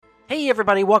Hey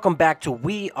everybody, welcome back to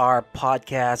We Are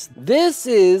Podcast. This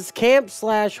is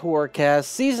Camp/Horrorcast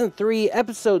Season 3,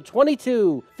 Episode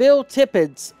 22, Phil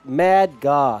Tippett's Mad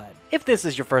God. If this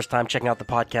is your first time checking out the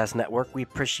podcast network, we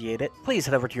appreciate it. Please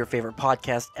head over to your favorite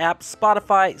podcast app,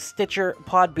 Spotify, Stitcher,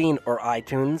 Podbean, or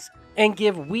iTunes, and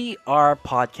give We Are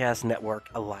Podcast Network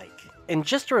a like. And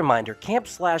just a reminder,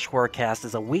 Camp/Horrorcast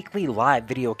is a weekly live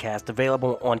videocast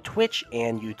available on Twitch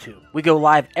and YouTube. We go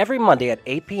live every Monday at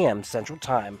 8 p.m. Central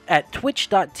Time at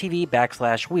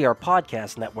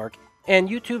twitch.tv/WeArePodcast Network and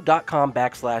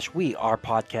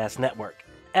youtube.com/WeArePodcast Network.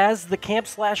 As the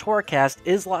Camp/Horrorcast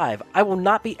is live, I will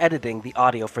not be editing the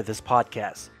audio for this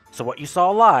podcast. So what you saw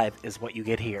live is what you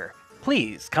get here.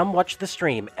 Please come watch the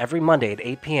stream every Monday at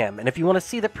 8 p.m. And if you want to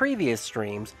see the previous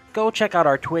streams, go check out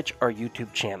our Twitch or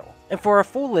YouTube channel. And for a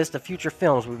full list of future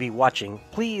films we'll be watching,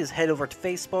 please head over to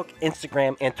Facebook,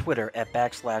 Instagram, and Twitter at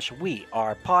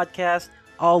 /WeArePodcast.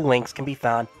 All links can be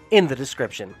found in the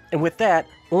description. And with that,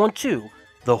 on to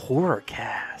the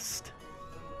Horrorcast.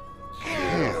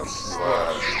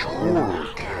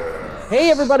 Hey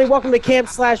everybody, welcome to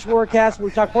Camp/Horrorcast, where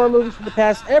we talk horror movies from the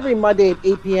past every Monday at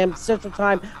 8 p.m. Central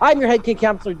Time. I'm your head king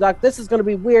counselor, Duck. This is going to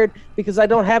be weird because I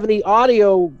don't have any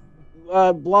audio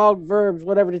blog verbs,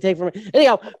 whatever to take from it.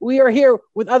 Anyhow, we are here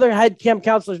with other head camp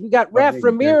counselors. We got Raph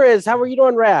Ramirez. How are you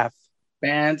doing, Raph?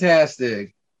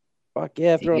 Fantastic. Fuck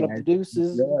yeah, throwing up the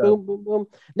deuces. Yeah. Boom, boom, boom.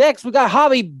 Next, we got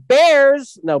Javi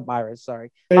Bears. No, Byron,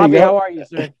 sorry. Javi, how are you,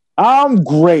 sir? I'm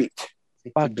great.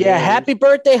 Fuck yeah, happy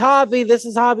birthday, Javi. This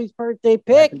is Javi's birthday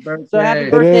pick. So happy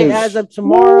birthday as of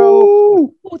tomorrow.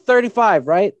 Ooh, 35,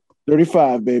 right?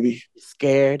 35, baby.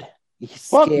 Scared? You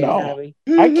Fuck scared, no. Javi?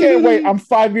 I can't wait. I'm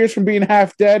 5 years from being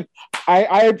half dead.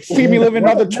 I see me live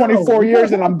another 24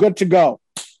 years and I'm good to go.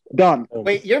 Done.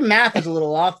 Wait, your math is a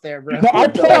little off there, bro. No, I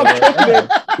plan on kicking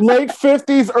it late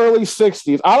 50s, early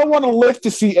 60s. I don't want to live to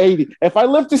see 80. If I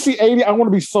live to see 80, I want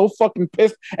to be so fucking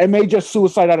pissed and may just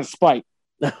suicide out of spite.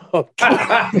 All right.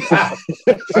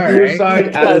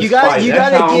 You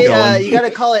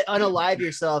gotta call it unalive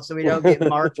yourself so we don't get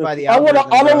marked by the I want to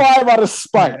unalive out of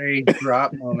spite.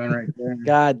 Drop moment right there.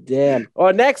 God damn.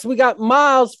 Well, next we got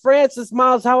Miles Francis.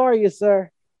 Miles, how are you, sir?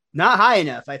 Not high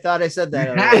enough. I thought I said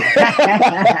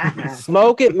that.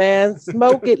 Smoke it, man.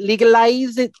 Smoke it.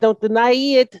 Legalize it. Don't deny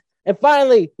it. And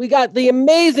finally, we got the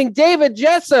amazing David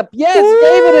Jessup. Yes, woo!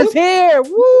 David is here.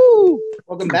 Woo!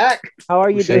 Welcome back. How are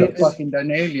you, David? Fucking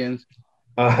done aliens.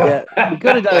 Yeah, we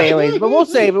could have done aliens, but we'll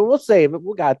save it. We'll save it.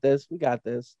 We got this. We got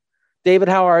this. David,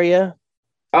 how are you?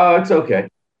 It's okay.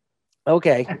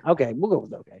 Okay. We'll go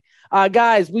with okay.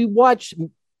 Guys, we watched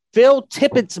Phil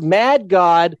Tippett's Mad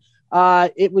God.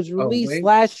 It was released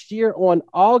last year on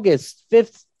August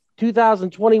 5th,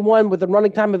 2021, with a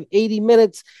running time of 80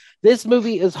 minutes. This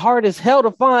movie is hard as hell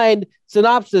to find.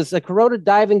 Synopsis: a corroded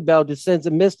diving bell descends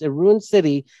amidst a ruined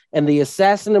city, and the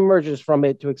assassin emerges from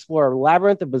it to explore a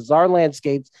labyrinth of bizarre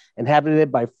landscapes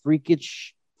inhabited by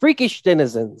freakish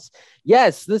denizens.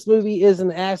 Yes, this movie is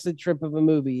an acid trip of a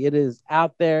movie. It is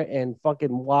out there and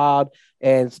fucking wild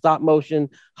and stop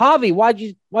motion. Javi, why'd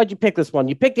you pick this one?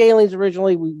 You picked Aliens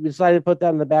originally. We decided to put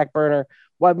that in the back burner.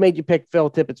 What made you pick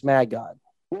Phil Tippett's Mad God?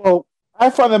 Well, I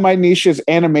find that my niche is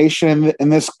animation in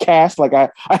this cast. Like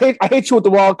I hate you with the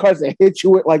wild cards. I hit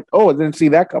you with like, oh, I didn't see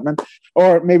that coming,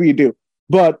 or maybe you do.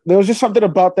 But there was just something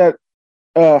about that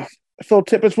Phil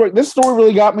Tippett's work. This story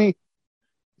really got me.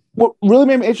 What really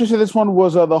made me interested in this one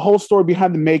was the whole story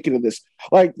behind the making of this.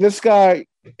 Like this guy,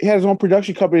 he had his own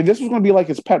production company. This was going to be like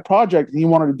his pet project, and he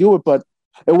wanted to do it, but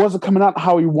it wasn't coming out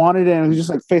how he wanted it, and he was just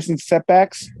like facing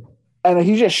setbacks. And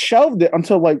he just shelved it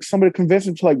until like somebody convinced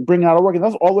him to like bring it out of work. And that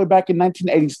was all the way back in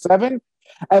 1987.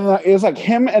 And it was like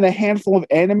him and a handful of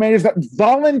animators that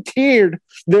volunteered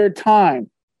their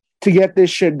time to get this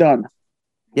shit done.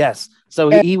 Yes. So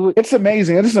it's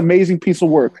amazing. It's an amazing piece of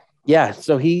work. Yeah.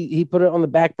 So he put it on the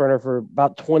back burner for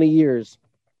about 20 years.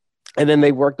 And then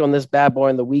they worked on this bad boy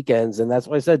on the weekends. And that's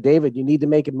why I said, David, you need to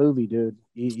make a movie, dude.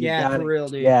 Yeah, for real,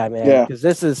 dude. Yeah, man. Because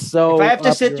this is so. If I have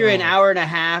to sit through an hour and a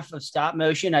half of stop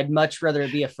motion, I'd much rather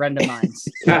it be a friend of mine's.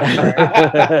 This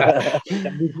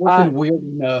wasn't weird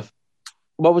enough.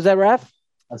 What was that, Raph?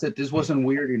 I said this wasn't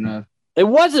weird enough. It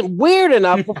wasn't weird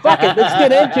enough. Well, fuck it. Let's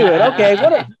get into it.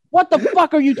 Okay. What the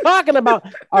fuck are you talking about?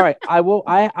 All right.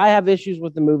 I have issues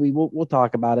with the movie. We'll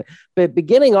talk about it. But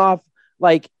beginning off,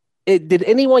 like, did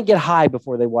anyone get high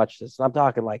before they watched this? And I'm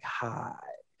talking like high.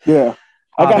 Yeah.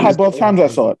 I got high both times I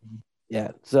saw it.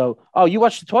 Yeah. So, you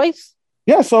watched it twice?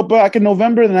 Yeah. I saw it back in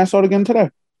November, and then I saw it again today.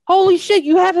 Holy shit.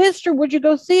 You have history. Where'd you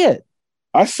go see it?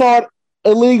 I saw it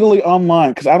illegally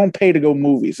online because I don't pay to go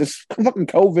movies. It's fucking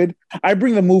COVID. I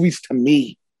bring the movies to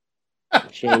me.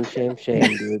 Shame,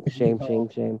 dude.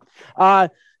 Shame.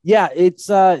 Yeah, it's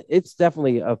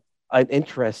definitely an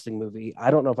interesting movie.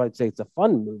 I don't know if I'd say it's a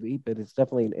fun movie, but it's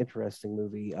definitely an interesting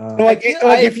movie.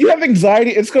 If you have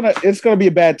anxiety, it's gonna be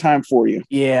a bad time for you.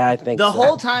 Yeah, I think the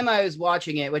whole time I was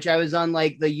watching it, which I was on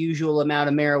like the usual amount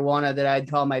of marijuana that I'd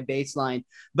call my baseline,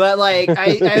 but like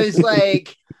I was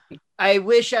like, I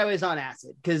wish I was on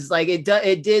acid because like it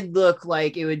did look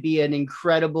like it would be an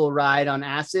incredible ride on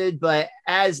acid, but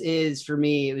as is for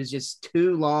me, it was just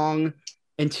too long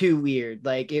and too weird.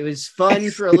 Like it was fun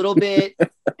for a little bit,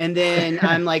 and then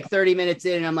I'm like 30 minutes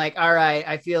in, and I'm like, all right,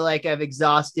 I feel like I've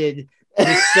exhausted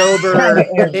the sober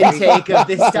intake of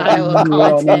this style of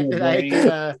content that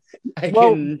I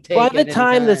can take. By the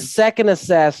time the second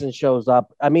assassin shows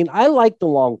up, I mean, I like the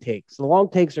long takes. The long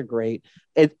takes are great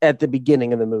at the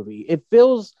beginning of the movie. It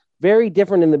feels very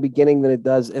different in the beginning than it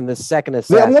does in the second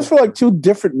assassin. They almost feel like two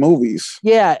different movies.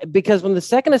 Yeah, because when the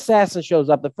second assassin shows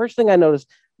up, the first thing I noticed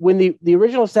when the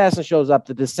original assassin shows up,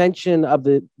 the dissension of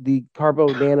the carbo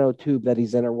nano tube that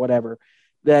he's in or whatever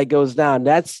that goes down,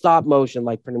 that's stop motion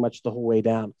like pretty much the whole way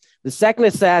down. The second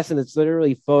assassin, it's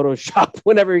literally Photoshop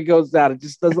whenever he goes down. It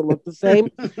just doesn't look the same.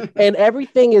 And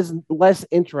everything is less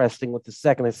interesting with the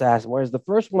second assassin. Whereas the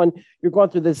first one, you're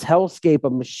going through this hellscape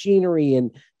of machinery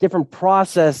and different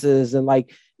processes and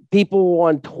like people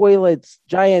on toilets,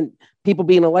 giant people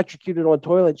being electrocuted on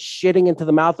toilets, shitting into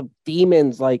the mouth of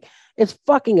demons. Like, it's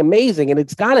fucking amazing, and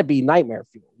it's got to be nightmare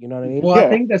fuel. You know what I mean? Well, yeah. I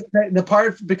think that's the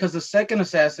part because the second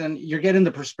assassin, you're getting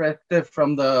the perspective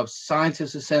from the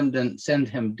scientists who send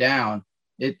him down.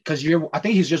 Because I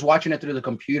think he's just watching it through the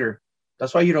computer.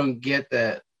 That's why you don't get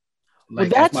that. Like,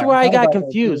 well, that's where I got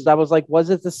confused. I was like, was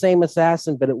it the same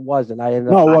assassin? But it wasn't. No,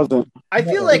 it wasn't. I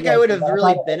feel like I would have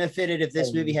really benefited if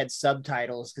this movie had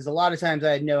subtitles, because a lot of times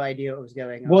I had no idea what was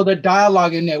going on. Well, the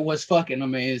dialogue in it was fucking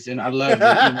amazing. I loved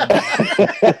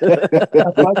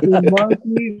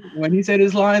it. When he said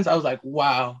his lines, I was like,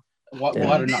 wow. What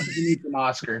an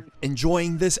Oscar.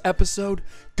 Enjoying this episode?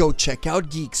 Go check out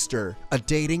Geekster, a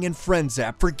dating and friends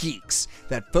app for geeks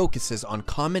that focuses on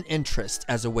common interests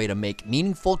as a way to make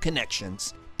meaningful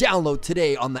connections. Download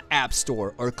today on the App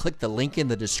Store or click the link in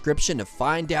the description to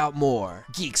find out more.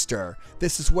 Geekster,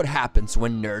 this is what happens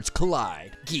when nerds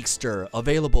collide. Geekster,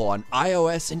 available on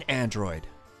iOS and Android.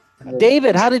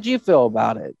 David, how did you feel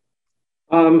about it?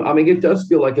 I mean, it does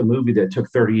feel like a movie that took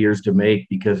 30 years to make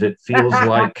because it feels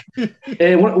like,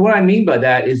 and what I mean by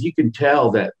that is you can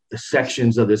tell that the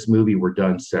sections of this movie were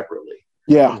done separately.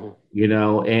 Yeah. You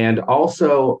know, and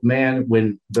also, man,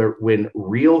 when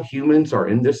real humans are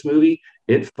in this movie,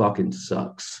 it fucking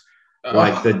sucks.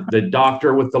 Like the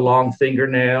doctor with the long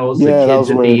fingernails, the kids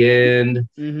at the end.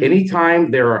 Mm-hmm.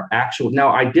 Anytime there are actual, now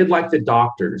I did like the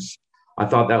doctors. I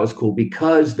thought that was cool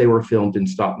because they were filmed in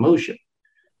stop motion.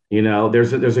 You know,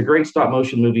 there's a great stop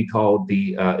motion movie called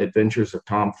The Adventures of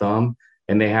Tom Thumb,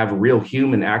 and they have real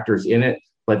human actors in it,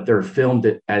 but they're filmed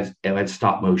it as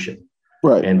stop motion.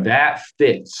 Right. And that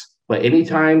fits. But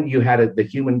anytime you had the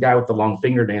human guy with the long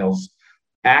fingernails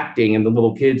acting and the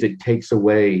little kids, it takes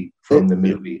away from the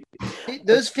movie.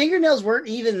 Those fingernails weren't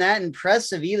even that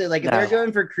impressive either. Like, if they're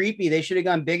going for creepy, they should have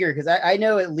gone bigger, because I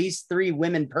know at least 3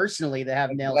 women personally that have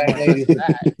nails.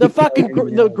 The fucking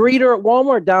the greeter at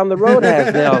Walmart down the road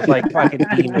has nails like fucking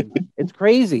demon. It's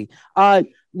crazy.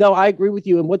 No, I agree with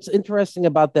you. And what's interesting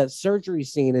about that surgery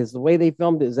scene is the way they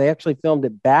filmed it is they actually filmed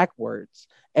it backwards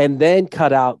and then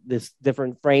cut out this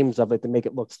different frames of it to make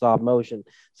it look stop motion.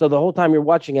 So the whole time you're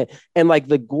watching it, and like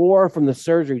the gore from the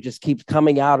surgery just keeps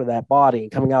coming out of that body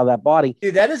and coming out of that body.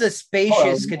 Dude, that is a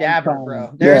spacious cadaver,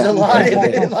 bro. There's a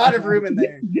lot of room in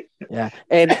there. Yeah,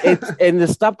 and the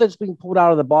stuff that's being pulled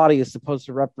out of the body is supposed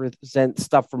to represent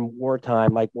stuff from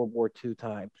wartime, like World War II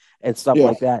time and stuff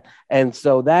like that. And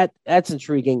so that's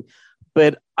intriguing.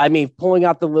 But I mean, pulling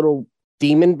out the little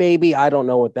demon baby, I don't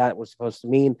know what that was supposed to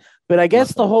mean. But I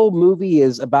guess the whole movie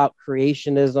is about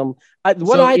creationism. I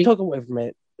took away from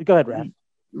it. Go ahead, Raph.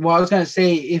 Well, I was gonna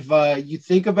say, if you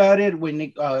think about it,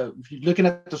 if you're looking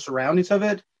at the surroundings of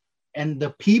it, and the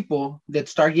people that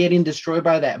start getting destroyed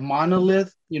by that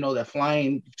monolith, you know, that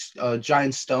flying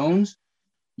giant stones,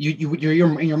 you're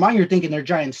in your mind, you're thinking they're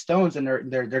giant stones, and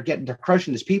they're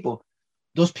crushing these people.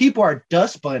 Those people are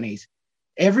dust bunnies.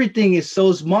 Everything is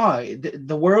so small.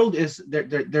 The world is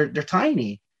they're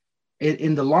tiny.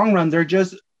 In the long run, they're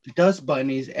just dust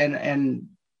bunnies. And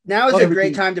now is a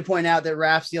great time to point out that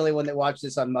Raph's the only one that watched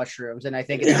this on mushrooms, and I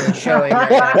think it's really showing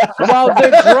right now. Well,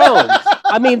 they're drones.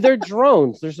 I mean, they're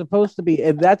drones. They're supposed to be,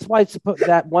 and that's why it's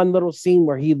that one little scene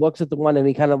where he looks at the one and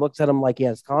he kind of looks at him like he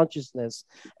has consciousness,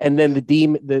 and then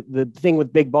the thing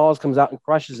with big balls comes out and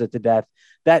crushes it to death.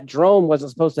 that drone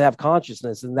wasn't supposed to have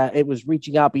consciousness, and that it was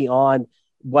reaching out beyond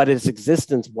what its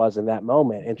existence was in that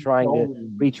moment and trying to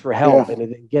reach for help, and it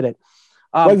didn't get it.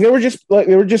 Like they were just like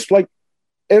it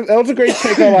was a great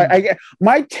take on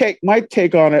my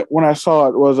take on it when I saw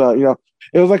it was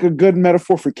it was like a good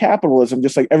metaphor for capitalism,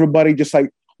 just like everybody just like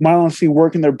mindlessly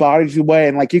working their bodies away,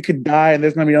 and like you could die and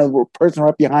there's gonna be another person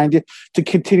right behind you to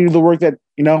continue the work that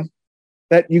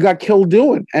that you got killed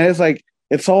doing. And it's like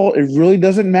it really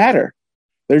doesn't matter.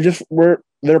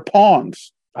 They're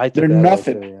pawns. They're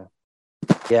nothing. Too,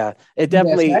 yeah, it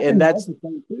definitely, and that's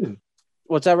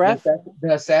what's that, Raph?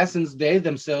 The assassins, they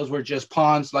themselves were just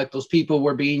pawns, like those people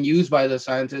were being used by the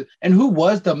scientists. And who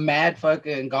was the mad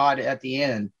fucking god at the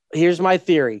end? Here's my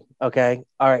theory. Okay.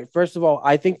 All right. First of all,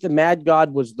 I think the mad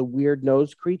god was the weird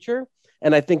nose creature,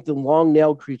 and I think the long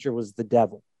nail creature was the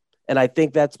devil. And I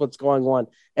think that's what's going on.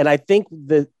 And I think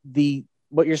the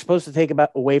what you're supposed to take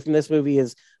away from this movie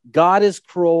is God is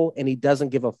cruel and he doesn't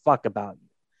give a fuck about you.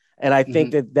 And I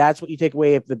think that that's what you take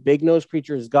away if the big nose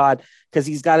creature is God, because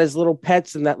he's got his little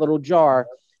pets in that little jar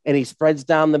and he spreads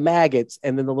down the maggots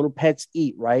and then the little pets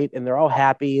eat, right? And they're all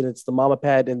happy and it's the mama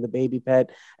pet and the baby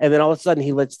pet. And then all of a sudden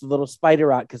he lets the little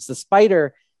spider out because the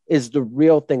spider is the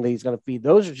real thing that he's going to feed.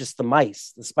 Those are just the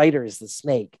mice. The spider is the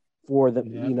snake for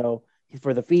the,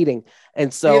 for the feeding.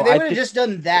 And so they would have just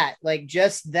done that, like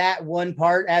just that one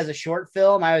part as a short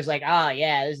film. I was like,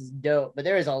 this is dope. But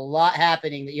there was a lot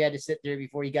happening that you had to sit through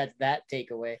before you got to that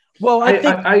takeaway. Well,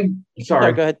 sorry.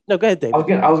 No, go ahead. No, go ahead, Dave.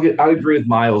 I agree with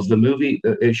Miles. The movie,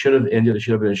 it should have ended. It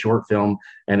should have been a short film,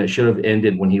 and it should have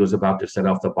ended when he was about to set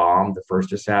off the bomb, the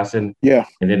first assassin. Yeah.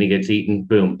 And then he gets eaten.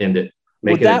 Boom, end it.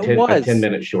 Make it a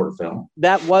 10-minute short film.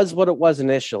 That was what it was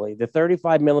initially. The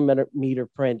 35 millimeter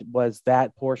print was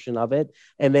that portion of it,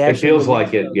 and they actually it feels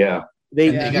like it. Yeah,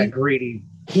 they got greedy.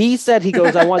 He said he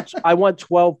goes, I want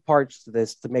 12 parts to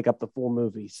this to make up the full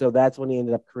movie. So that's when he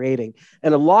ended up creating,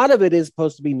 and a lot of it is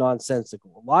supposed to be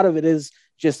nonsensical. A lot of it is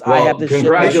just I have this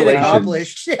congratulations. Mission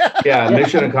accomplished.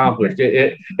 Mission accomplished.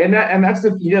 And that's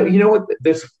the you know what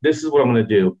this is what I'm going to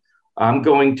do. I'm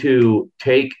going to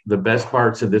take the best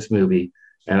parts of this movie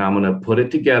and I'm going to put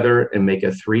it together and make a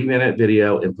 3-minute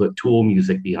video and put Tool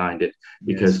music behind it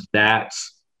because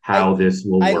that's how this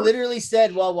will work. I literally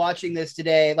said while watching this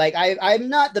today, like I'm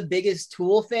not the biggest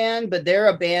Tool fan, but they're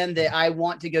a band that I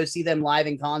want to go see them live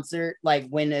in concert, like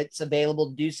when it's available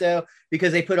to do so,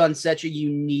 because they put on such a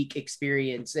unique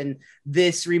experience. And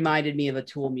this reminded me of a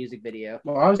Tool music video.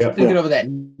 Well, I was thinking of that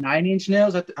 9 Inch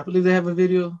Nails. I believe they have a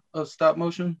video of stop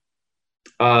motion.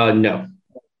 No.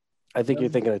 I think you're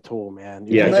thinking of Tool, man.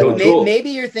 Maybe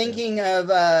you're thinking of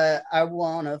I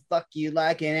Wanna Fuck You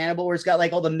Like an Animal, where it's got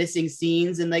like all the missing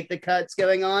scenes and like the cuts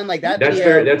going on, like that. That's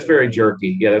very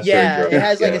jerky. Yeah, very jerky. It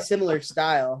has like a similar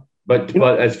style. But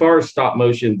as far as stop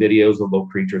motion videos of little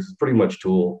creatures, it's pretty much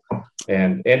Tool,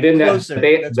 and then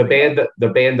the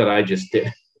band that I just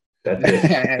did. That's it.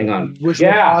 Hang on. Which was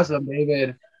awesome,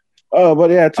 David. Oh, but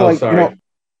yeah,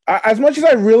 it's as much as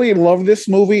I really love this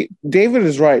movie, David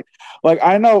is right. Like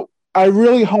I know I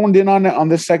really honed in on it on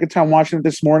this second time watching it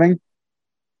this morning.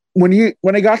 When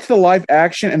it got to the live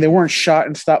action and they weren't shot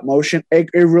in stop motion, it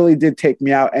really did take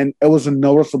me out, and it was a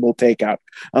noticeable takeout.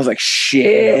 I was like,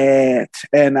 shit,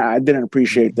 and I didn't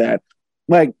appreciate that.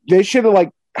 Like they should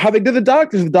have how they did the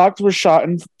doctors. The doctors were shot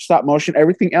in stop motion.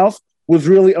 Everything else was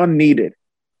really unneeded.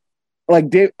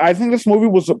 Like I think this movie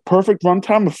was a perfect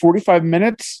runtime of 45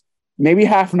 minutes. Maybe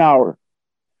half an hour.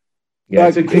 Yeah,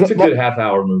 it's a good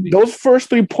half-hour movie. Those first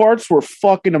 3 parts were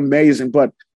fucking amazing,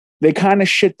 but they kind of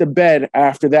shit the bed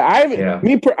after that.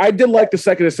 I did like the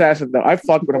second assassin though. I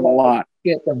fucked with him a lot.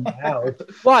 Get them out.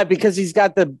 Why? Because he's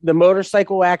got the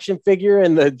motorcycle action figure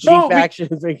and the Jeep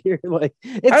action figure. Like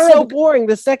it's so boring.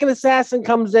 The second assassin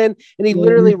comes in and he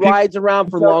literally rides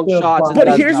around for long shots.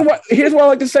 But here's why I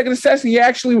like the second assassin. He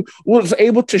actually was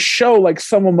able to show like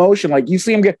some emotion. Like you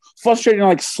see him get frustrated and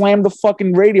like slam the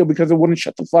fucking radio because it wouldn't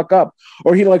shut the fuck up,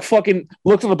 or he like fucking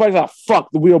looks at the bike like,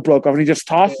 fuck, the wheel broke off, and he just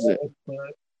tosses it.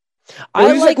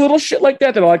 I like little shit like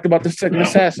that I liked about the second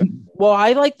assassin. Well,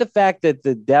 I like the fact that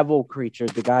the devil creature,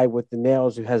 the guy with the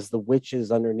nails who has the witches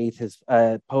underneath his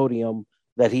podium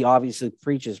that he obviously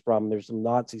preaches from. There's some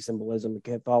Nazi symbolism and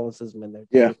Catholicism in there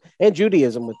too, and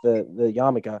Judaism with the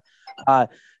yarmulke.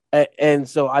 And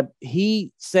so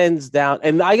he sends down,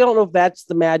 and I don't know if that's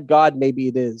the mad god, maybe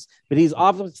it is, but he's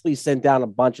obviously sent down a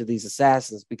bunch of these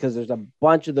assassins because there's a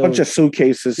bunch of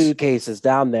suitcases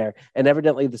down there, and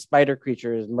evidently the spider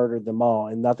creature has murdered them all,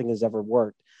 and nothing has ever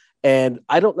worked. And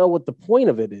I don't know what the point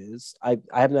of it is. I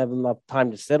haven't had enough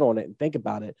time to sit on it and think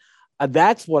about it.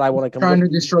 That's what I want to come to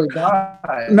destroy God.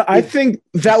 No, I think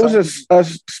that was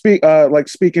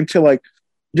speaking to like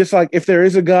just like if there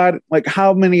is a God, like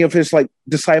how many of his like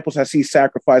disciples has he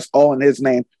sacrificed all in his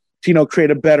name to,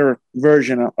 create a better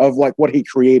version of like what he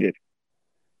created?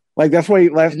 Like that's why he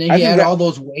left. And then he had all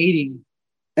those waiting.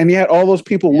 And he had all those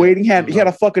people waiting. He had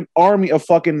a fucking army of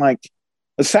fucking like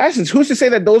assassins. Who's to say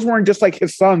that those weren't just like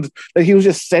his sons that he was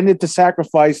just sending to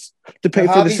sacrifice to pay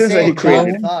for the sins that he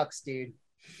created? Fucks, dude.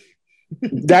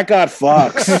 That God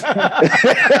fucks.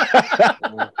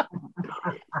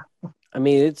 I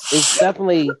mean, it's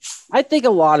definitely. I think a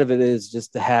lot of it is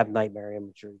just to have nightmare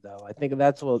imagery, though. I think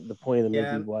that's what the point of the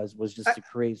movie was just to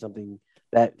create something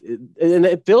that, and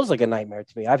it feels like a nightmare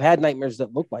to me. I've had nightmares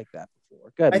that look like that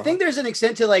before. Good. I think there's an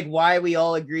extent to like why we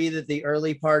all agree that the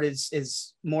early part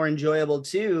is more enjoyable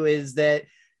too. Is that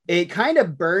it kind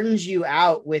of burns you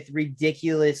out with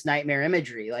ridiculous nightmare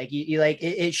imagery. Like you like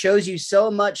it shows you so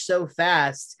much so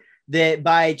fast that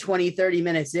by 20, 30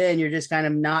 minutes in, you're just kind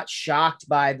of not shocked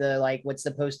by the like what's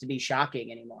supposed to be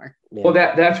shocking anymore. Yeah. Well,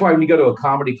 that's why when you go to a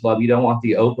comedy club, you don't want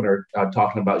the opener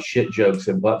talking about shit jokes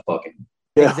and butt fucking.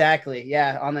 Yeah. Exactly.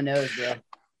 Yeah, on the nose, bro.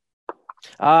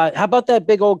 How about that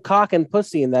big old cock and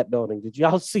pussy in that building? Did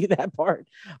y'all see that part?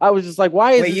 I was just like,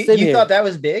 why is it you thought that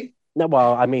was big? No,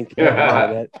 well, I mean,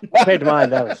 compared to mine,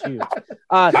 that was huge.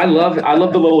 I love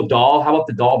the little doll. How about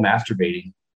the doll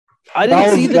masturbating? I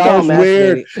didn't see the doll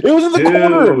masturbating. It was in the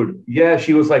corner. Yeah,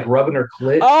 she was like rubbing her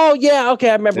clit. Oh yeah, okay.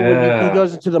 I remember when he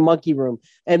goes into the monkey room,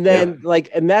 and then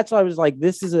and that's why I was like,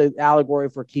 this is an allegory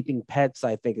for keeping pets.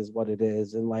 I think is what it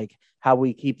is, and like how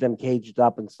we keep them caged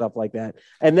up and stuff like that.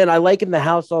 And then I like in the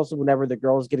house also whenever the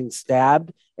girl's getting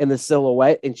stabbed in the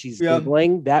silhouette and she's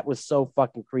giggling. That was so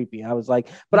fucking creepy. I was like,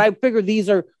 but I figured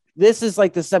this is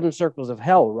like the 7 circles of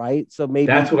hell, right? So maybe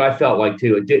that's what I felt like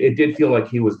too. It did feel like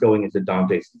he was going into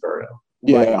Dante's Inferno.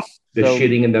 Yeah, right? The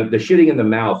shitting in the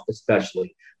mouth,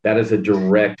 especially. That is a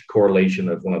direct correlation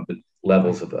of one of the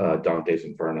levels of Dante's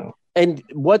Inferno. And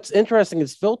what's interesting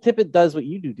is Phil Tippett does what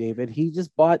you do, David. He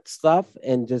just bought stuff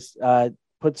and just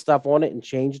put stuff on it and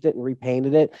changed it and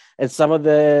repainted it. And some of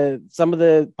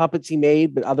the puppets he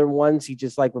made, but other ones he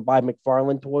just like would buy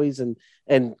McFarlane toys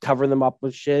and cover them up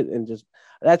with shit and just.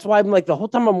 That's why I'm like the whole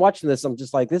time I'm watching this, I'm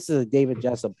just like, this is a David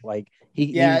Jessup. Like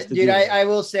dude. I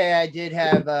will say I did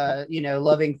have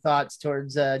loving thoughts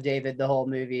towards David the whole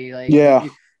movie. Like,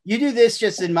 you do this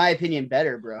just in my opinion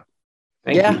better, bro.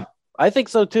 Thank you. I think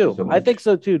so too. I think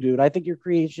so too, dude. I think your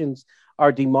creations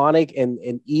are demonic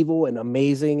and evil and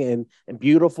amazing and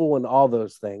beautiful and all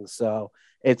those things. So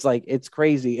it's like, it's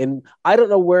crazy. And I don't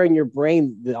know where in your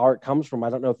brain the art comes from.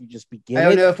 I don't know if you just begin. I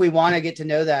don't know if we want to get to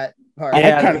know that part.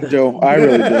 Yeah, I kind of do. I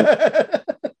really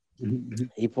do.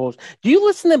 He pulls. Do you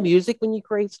listen to music when you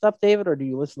create stuff, David, or do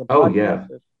you listen to podcasts? Oh, yeah.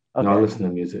 Okay. No, I listen to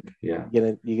music. Yeah.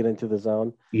 You get into the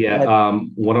zone. Yeah.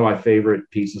 One of my favorite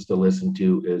pieces to listen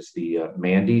to is the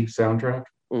Mandy soundtrack.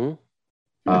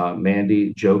 Mm-hmm.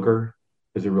 Mandy Joker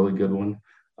is a really good one.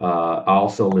 I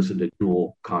also listen to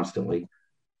Tool constantly.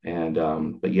 And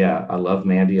but yeah, I love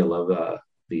Mandy. I love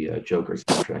the Joker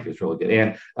soundtrack. It's really good.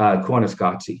 And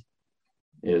Quantascazzi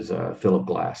is Philip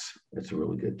Glass. It's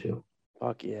really good too.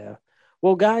 Fuck yeah.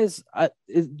 Well, guys,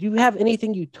 do you have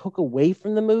anything you took away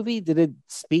from the movie? Did it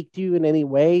speak to you in any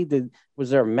way? Was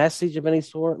there a message of any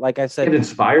sort? Like I said, it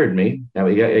inspired me. I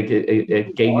mean,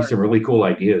 it gave me some really cool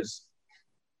ideas.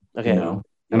 Okay,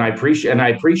 and I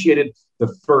appreciated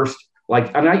the first.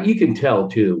 You can tell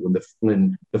too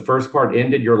when the first part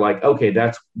ended, you're like, okay,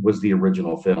 that was the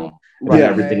original film. Right.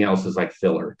 Everything else is like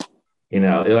filler.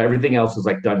 Everything else is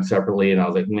like done separately, and I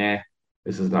was like, nah,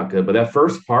 this is not good. But that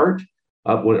first part,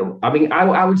 I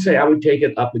would say I would take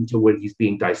it up until when he's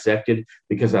being dissected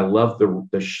because I love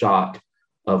the shot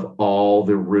of all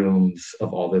the rooms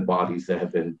of all the bodies that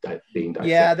have been being dissected.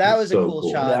 Yeah, that was so a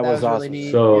cool shot. That was awesome. Really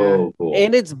neat. So cool.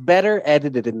 And it's better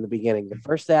edited in the beginning. The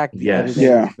first act, is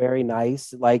very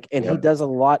nice. He does a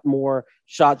lot more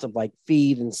shots of like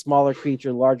feed and smaller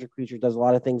creature, larger creature. Does a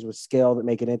lot of things with scale that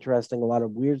make it interesting. A lot of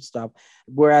weird stuff.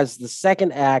 Whereas the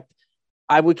second act,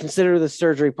 I would consider the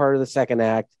surgery part of the second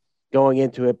act. Going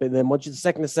into it, but then once the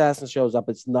second assassin shows up,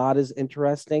 it's not as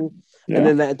interesting. Yeah. And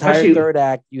then the entire third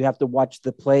act, you have to watch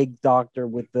the plague doctor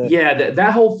with the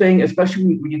that whole thing,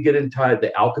 especially when you get into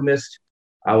the alchemist.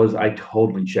 I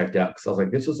totally checked out because I was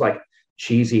like, this is like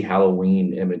cheesy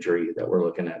Halloween imagery that we're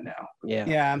looking at now.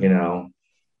 Yeah.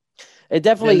 It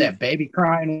definitely that baby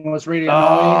crying was really dude.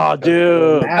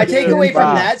 My takeaway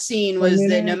from that scene was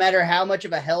that no matter how much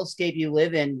of a hellscape you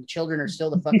live in, children are still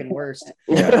the fucking worst.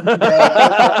 That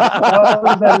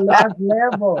was the last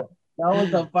level. That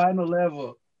was the final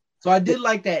level. So I did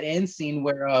like that end scene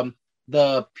where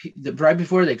the right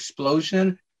before the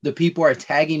explosion, the people are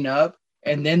tagging up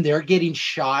and then they're getting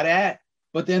shot at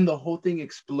but then the whole thing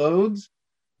explodes.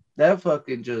 That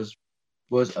fucking just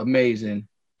was amazing.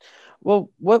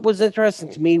 Well, what was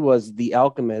interesting to me was the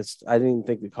alchemist. I didn't even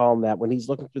think to call him that. When he's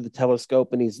looking through the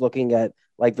telescope and he's looking at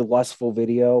like the lustful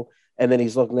video, and then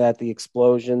he's looking at the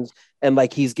explosions, and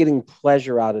like he's getting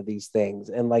pleasure out of these things.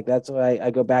 And like that's why I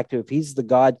go back to, if he's the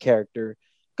God character,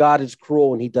 God is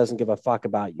cruel and he doesn't give a fuck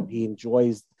about you. He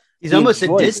enjoys. He's almost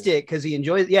sadistic because he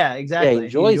enjoys. Yeah, exactly. Yeah, he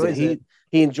enjoys it.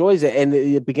 He enjoys it, and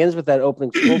it begins with that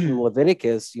opening quote from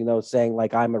Leviticus, saying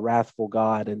like, "I'm a wrathful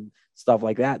God" and stuff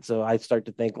like that. So I start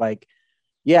to think like,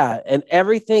 yeah, and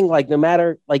everything, like no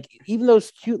matter, like even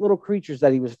those cute little creatures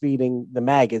that he was feeding, the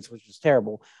maggots, which was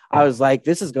terrible, I was like,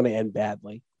 this is going to end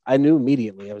badly. I knew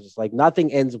immediately. I was just like,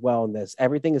 nothing ends well in this.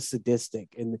 Everything is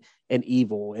sadistic and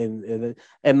evil, and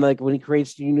like when he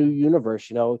creates the new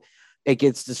universe, it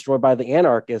gets destroyed by the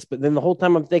anarchists. But then the whole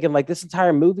time I'm thinking like this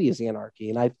entire movie is anarchy,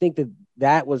 and I think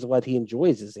that was what he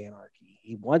enjoys, is anarchy.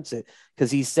 He wants it because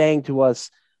he's saying to us,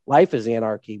 life is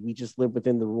anarchy. We just live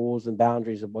within the rules and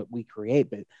boundaries of what we create,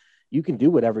 but you can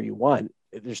do whatever you want.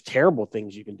 There's terrible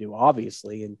things you can do,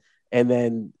 obviously. And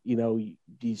then,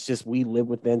 it's just, we live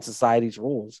within society's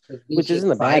rules, which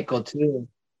isn't a cycle too.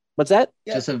 What's that?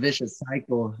 Just a vicious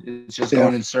cycle. It's just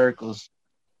going in circles.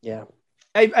 Yeah.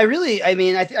 I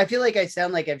feel like I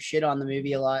sound like I've shit on the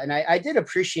movie a lot, and I did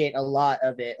appreciate a lot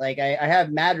of it. Like I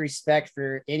have mad respect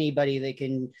for anybody that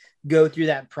can go through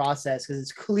that process, because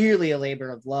it's clearly a labor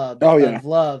of love. Of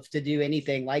love to do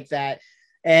anything like that.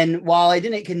 And while I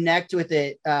didn't connect with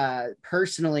it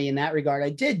personally in that regard, I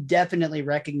did definitely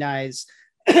recognize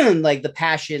like the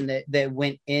passion that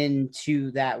went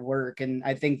into that work, and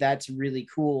I think that's really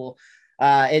cool.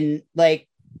 And like,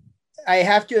 I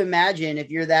have to imagine if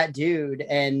you're that dude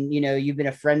and, you've been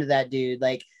a friend of that dude,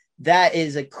 like that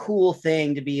is a cool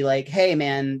thing to be like, hey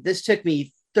man, this took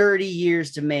me 30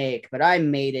 years to make, but I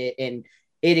made it and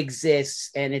it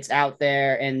exists and it's out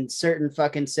there, and certain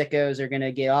fucking sickos are going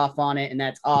to get off on it. And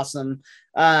that's awesome.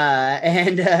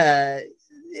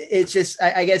 It's just,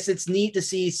 I guess it's neat to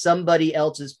see somebody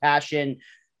else's passion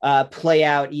play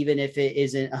out, even if it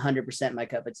isn't 100% my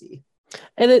cup of tea.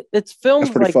 And it's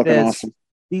films like this. Awesome.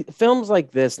 The films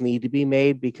like this need to be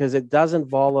made because it doesn't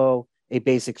follow a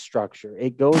basic structure.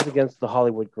 It goes against the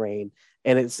Hollywood grain,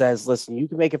 and it says, listen, you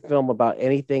can make a film about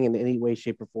anything in any way,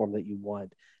 shape, or form that you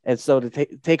want. And so to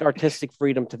take artistic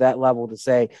freedom to that level, to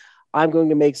say, I'm going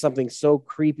to make something so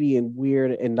creepy and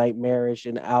weird and nightmarish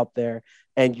and out there,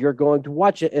 and you're going to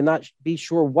watch it and not be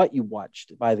sure what you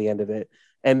watched by the end of it.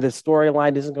 And the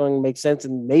storyline isn't going to make sense,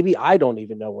 and maybe I don't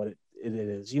even know what it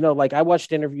is. Like I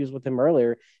watched interviews with him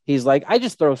earlier. He's like, I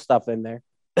just throw stuff in there.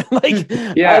 Like,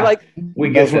 yeah, I like,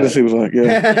 we get what it seems like.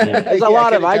 Yeah. There's a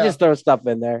lot of I just throw stuff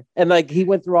in there, and like he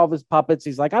went through all of his puppets.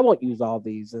 He's like, I won't use all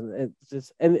these, and it's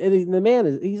just, and the man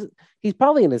is he's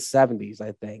probably in his 70s,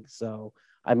 I think. So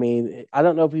I mean, I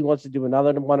don't know if he wants to do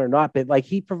another one or not, but like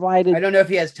he provided. I don't know if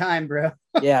he has time, bro.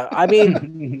 Yeah, I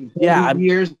mean, yeah,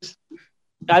 years.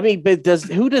 I mean, but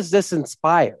who does this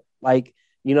inspire? Like,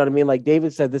 you know what I mean? Like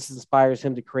David said, this inspires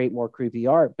him to create more creepy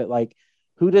art, but like,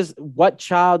 what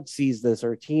child sees this,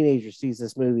 or teenager sees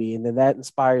this movie, and then that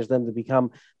inspires them to become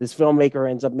this filmmaker,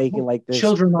 ends up making like this.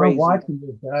 Children crazy... are watching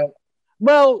this, right?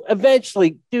 Well,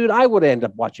 eventually, dude, I would end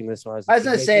up watching this one. I was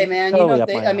gonna say, man,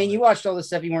 you watched all the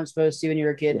stuff you weren't supposed to when you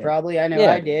were a kid, probably. I know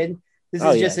I did. This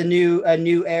is just a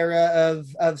new era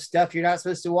of stuff you're not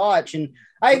supposed to watch. And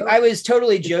I was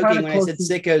totally joking when I said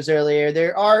sickos earlier.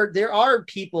 There are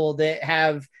people that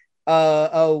have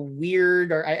a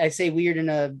weird, or I say weird in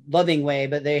a loving way,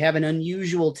 but they have an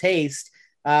unusual taste.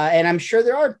 And I'm sure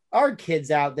there are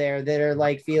kids out there that are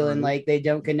like feeling like they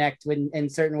don't connect in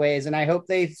certain ways. And I hope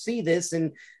they see this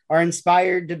and are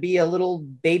inspired to be a little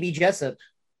baby Jessup.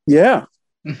 Yeah.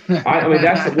 I mean,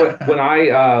 that's what when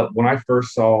I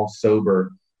first saw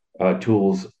Sober,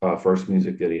 Tool's first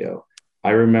music video,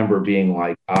 I remember being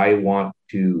like, that's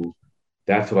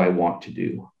what I want to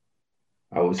do.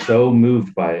 I was so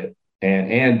moved by it.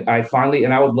 And I finally,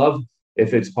 and I would love,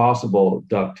 if it's possible,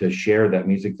 Duck, to share that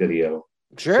music video.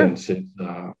 Sure. Since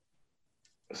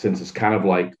it's kind of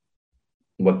like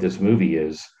what this movie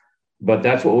is. But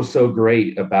that's what was so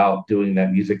great about doing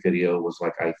that music video, was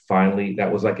like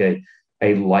that was like a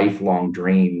lifelong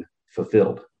dream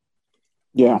fulfilled.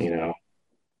 Yeah.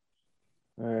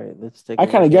 All right, let's take. I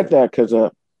kind of get that, because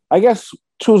I guess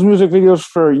Tool's music videos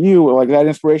for you, like that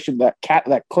inspiration, that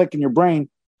click in your brain.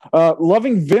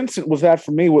 Loving Vincent was that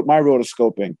for me with my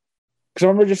rotoscoping, because I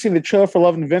remember just seeing the trailer for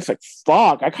Loving Vincent, like,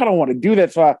 fuck, I kind of want to do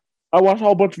that. So I watched a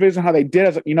whole bunch of videos on how they did it. I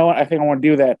was like, you know what, I think I want to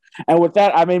do that. And with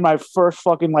that, I made my first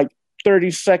fucking like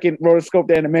 30-second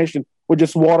rotoscoped animation with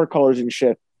just watercolors and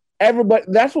shit. everybody.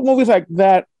 That's what movies like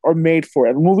that are made for.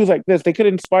 And movies like this, they could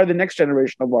inspire the next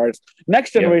generation of artists,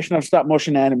 next generation of stop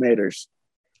motion animators.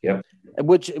 Yep.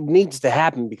 Which needs to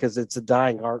happen because it's a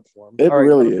dying art form. It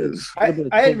really is. I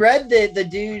had read that the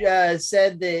dude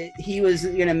said that he was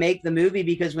going to make the movie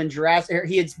because when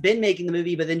he had been making the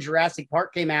movie, but then Jurassic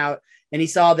Park came out and he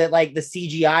saw that like the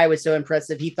CGI was so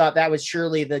impressive. He thought that was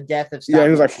surely the death of. Yeah,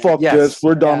 he was like, "Fuck this,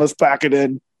 we're done. Let's pack it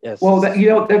in." Yes. Well,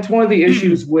 that's one of the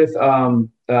issues with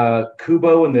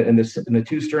Kubo and the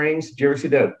two strings. Did you ever see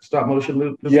that stop motion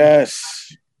movie?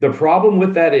 Yes. The problem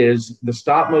with that is the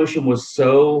stop motion was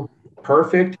so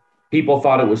perfect, people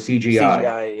thought it was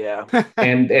CGI. Yeah.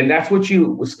 and that's what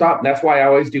you stop. That's why I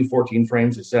always do 14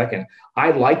 frames a second.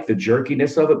 I like the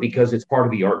jerkiness of it because it's part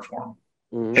of the art form.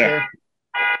 Mm-hmm. Yeah.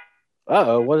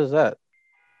 What is that?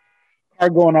 Car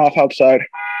going off outside.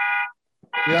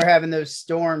 We are having those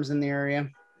storms in the area.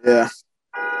 Yeah.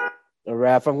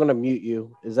 Raph, I'm gonna mute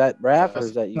you. Is that Raph or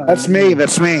is that you? That's me.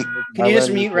 Can you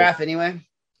just mute Raph anyway?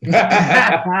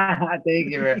 Thank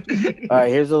you, man. All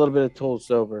right, here's a little bit of Tool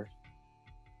Sober.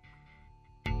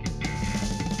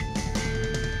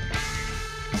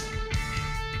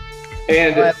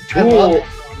 And Tool,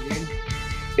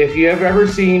 if you have ever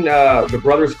seen the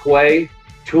Brothers Quay,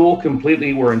 Tool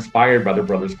completely were inspired by the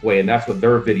Brothers Quay, and that's what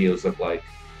their videos look like.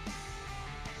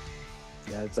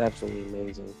 Yeah, it's absolutely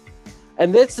amazing.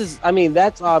 And this is, I mean,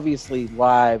 that's obviously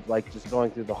live, like just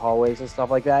going through the hallways and stuff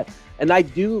like that. And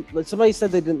somebody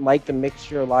said they didn't like the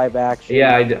mixture live action.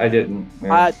 Yeah, I didn't.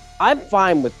 Yeah. I'm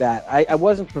fine with that. I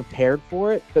wasn't prepared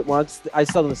for it, but once I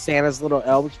saw the Santa's little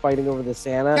elves fighting over the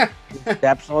Santa,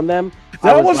 steps on them.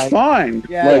 That was fine.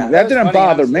 Yeah, that didn't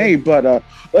bother me. But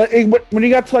when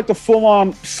you got to like the full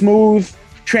on smooth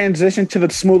transition to the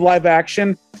smooth live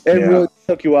action, it really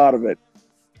took you out of it.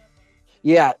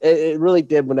 Yeah, it really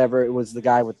did whenever it was the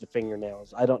guy with the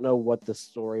fingernails. I don't know what the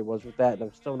story was with that, and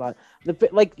I'm still not...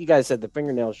 like you guys said, the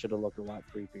fingernails should have looked a lot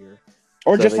creepier.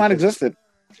 Or so just not existed.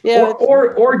 Yeah,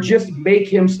 or just make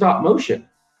him stop motion.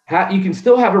 You can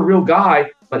still have a real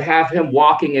guy, but have him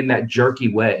walking in that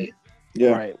jerky way.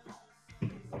 Yeah. Right.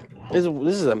 This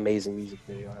is an amazing music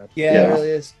video. Yeah, it really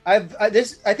is. I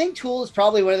think Tool is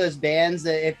probably one of those bands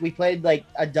that if we played like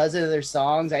a dozen of their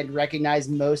songs, I'd recognize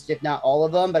most, if not all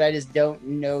of them, but I just don't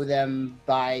know them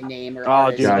by name or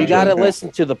artist. Dude, you got to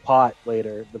listen to The Pot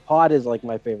later. The Pot is like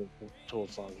my favorite Tool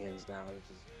song, hands down.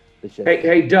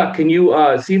 Hey, Duck, can you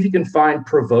see if you can find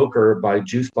Provoker by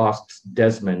Juicebox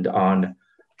Desmond on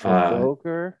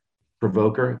Provoker?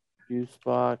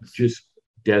 Juicebox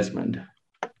Desmond.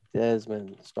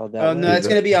 Desmond, spelled that. Oh no, it's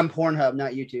gonna be on Pornhub,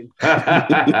 not YouTube.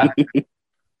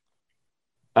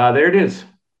 There it is.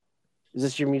 Is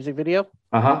this your music video?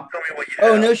 Uh-huh.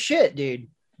 Oh no shit, dude.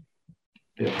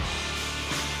 Yeah.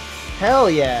 Hell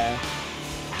yeah.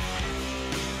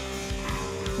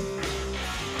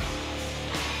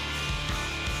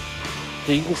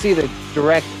 So you can see the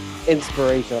direct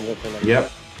inspiration of it.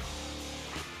 Yep.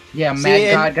 Yeah,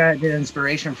 Mad God got the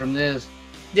inspiration from this.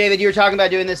 David, you were talking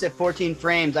about doing this at 14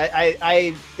 frames.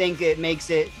 I think it makes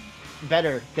it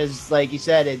better because, like you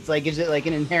said, it's like gives it like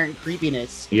an inherent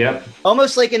creepiness. Yep.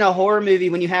 Almost like in a horror movie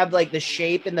when you have like the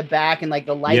shape in the back and like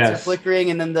the lights are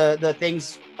flickering, and then the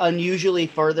thing's unusually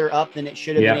further up than it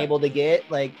should have been able to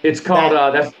get. Like it's called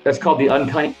that's called the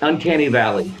Uncanny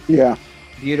Valley. Yeah.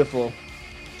 Beautiful.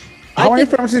 How many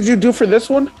frames did you do for this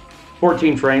one?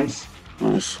 14 frames.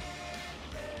 Nice.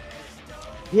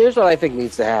 Here's what I think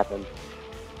needs to happen.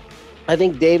 I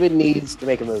think David needs to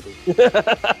make a movie.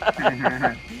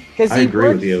 Because he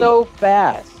works so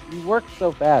fast. He works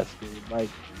so fast, dude. Like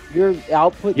your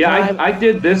output. Yeah, I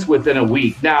did this within a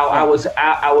week. Now I was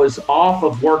off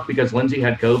of work because Lindsay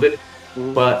had COVID,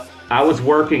 but I was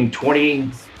working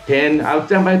 10. I was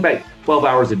down by about 12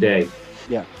 hours a day.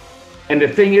 Yeah. And the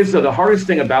thing is, though, the hardest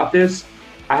thing about this,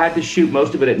 I had to shoot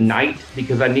most of it at night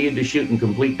because I needed to shoot in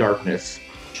complete darkness.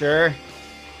 Sure.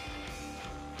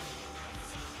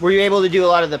 Were you able to do a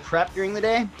lot of the prep during the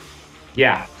day?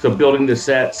 Yeah, so building the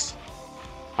sets.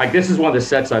 Like this is one of the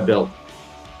sets I built.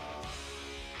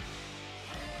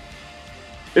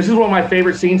 This is one of my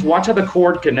favorite scenes. Watch how the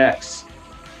cord connects.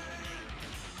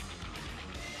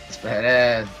 It's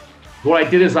badass. What I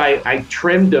did is I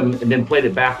trimmed them and then played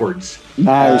it backwards.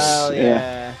 Nice. Oh,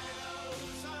 yeah.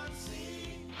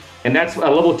 And that's a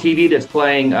little TV that's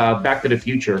playing Back to the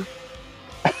Future.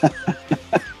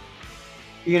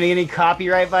 You gonna get any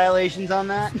copyright violations on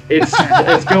that?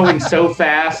 It's going so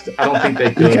fast. I don't think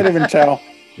they could. You can't even tell.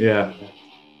 Yeah.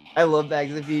 I love Back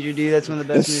to the Future, dude. That's one of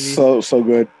the best It's movies. so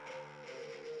good.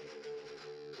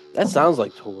 That sounds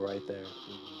like Tool right there.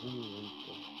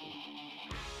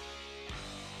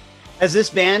 Has this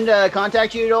band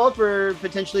contacted you at all for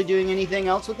potentially doing anything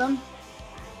else with them?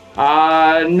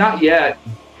 Not yet.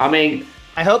 I mean,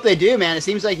 I hope they do, man. It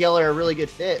seems like y'all are a really good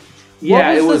fit.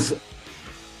 Yeah, it was.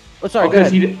 Oh, sorry. Go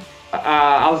ahead.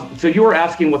 So you were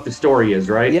asking what the story is,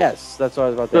 right? Yes, that's what I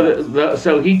was about to ask.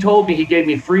 So he told me, he gave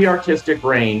me free artistic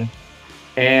reign,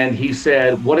 and he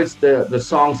said what it's the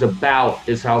song's about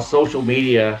is how social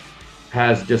media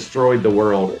has destroyed the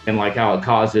world and like how it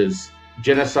causes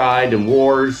genocide and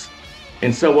wars.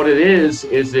 And so what it is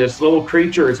this little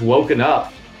creature is woken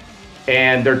up,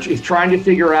 and he's trying to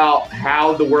figure out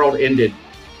how the world ended.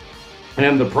 And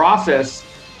in the process,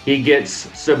 he gets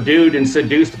subdued and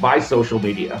seduced by social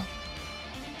media.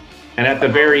 And at the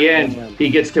very end, he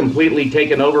gets completely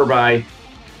taken over by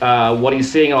what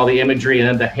he's seeing, all the imagery, and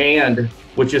then the hand,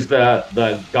 which is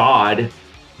the god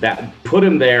that put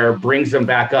him there, brings him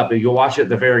back up. And you'll watch it at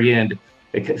the very end.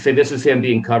 Say this is him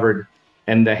being covered,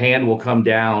 and the hand will come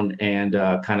down and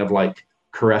kind of like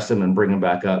caress him and bring him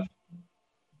back up.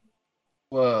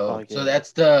 Whoa! So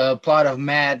that's the plot of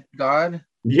Mad God.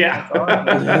 Yeah.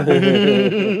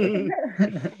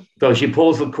 So she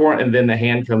pulls the cord, and then the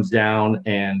hand comes down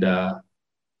and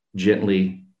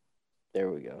gently, there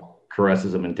we go,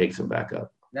 caresses him and takes him back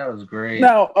up. That was great.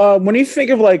 Now, when you think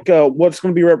of like what's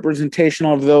going to be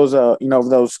representational of those, of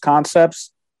those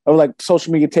concepts of like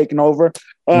social media taking over,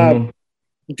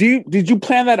 did you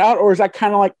plan that out, or is that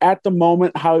kind of like at the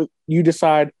moment how you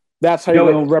decide that's how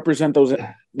you're going to represent those?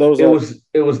 It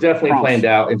was definitely prompts. Planned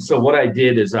out. And so what I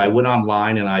did is I went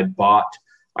online and I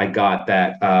got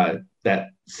that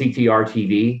CTR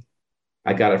TV.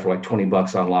 I got it for like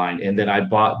 $20 online. And then I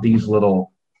bought these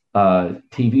little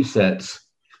TV sets.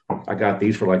 I got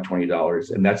these for like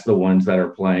 $20. And that's the ones that are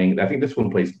playing. I think this one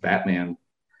plays Batman.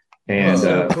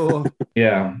 And cool.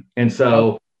 Yeah. And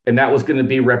so, and that was going to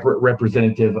be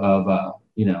representative of,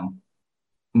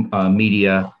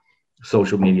 media,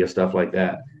 social media, stuff like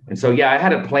that. And so, yeah, I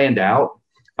had it planned out.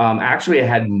 Actually, I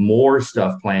had more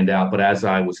stuff planned out, but as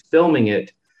I was filming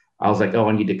it, I was like, oh,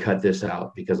 I need to cut this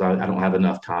out because I don't have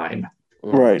enough time.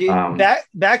 Right. Dude,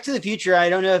 Back to the Future. I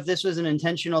don't know if this was an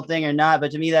intentional thing or not,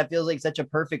 but to me, that feels like such a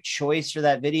perfect choice for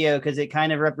that video because it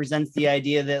kind of represents the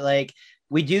idea that like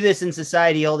we do this in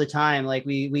society all the time. Like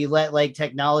we let like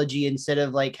technology, instead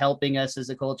of like helping us as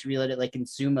a culture, we let it like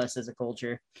consume us as a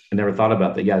culture. I never thought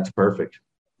about that. Yeah, it's perfect.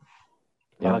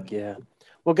 Fuck yeah.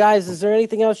 Well, guys, is there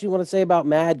anything else you want to say about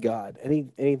Mad God?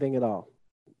 Anything at all?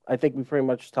 I think we pretty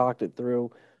much talked it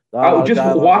through.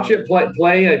 Just watch it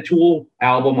play a Tool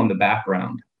album on the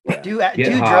background. Do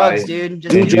drugs, dude.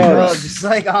 Just do drugs.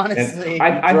 Like honestly,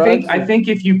 I think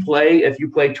if you play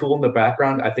Tool in the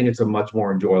background, I think it's a much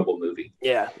more enjoyable movie.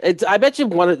 Yeah, I bet you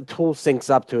one of the Tool syncs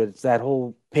up to it. It's that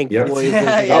whole Pink Floyd.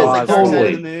 It's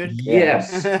totally. Mood.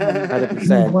 Yes.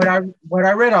 100%. What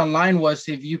I read online was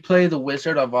if you play The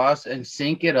Wizard of Oz and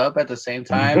sync it up at the same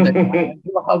time, then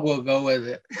we'll go with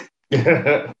it.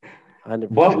 I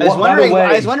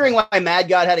was wondering why Mad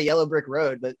God had a yellow brick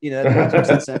road, but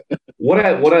what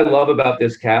I love about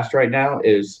this cast right now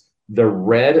is the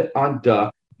red on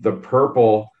Duck, the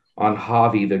purple on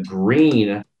Javi, the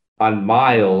green on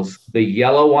Miles, the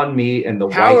yellow on me, and the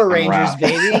Power white Rangers, on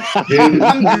baby. Dude,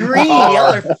 I'm green.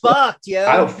 Y'all are fucked, yo.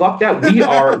 I don't fuck that.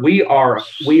 We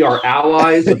are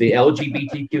allies of the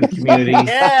LGBTQ community,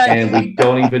 and we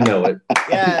don't even know it.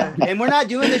 Yeah, and we're not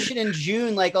doing this shit in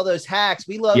June like all those hacks.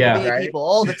 We love people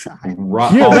all the time.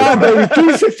 Yeah, baby.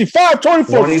 365,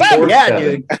 24/7. Yeah,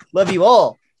 dude. Love you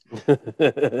all.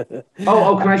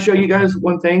 Oh, can I show you guys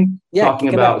one thing? Yeah.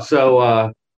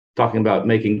 Talking about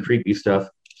making creepy stuff.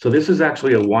 So this is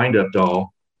actually a wind-up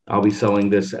doll. I'll be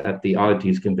selling this at the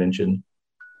Oddities convention.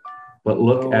 But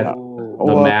look at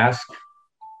the mask.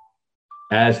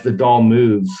 As the doll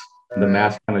moves, the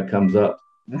mask kind of comes up.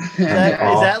 Is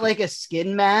that like a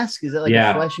skin mask? Is that like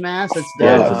a flesh mask? That's dope.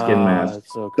 Yeah, it's a skin mask.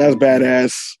 That's so cool. That's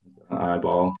badass.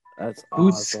 Eyeball. That's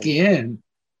Whose awesome. skin?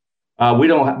 We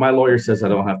don't. My lawyer says I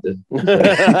don't have to.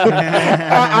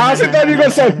 I honestly thought you were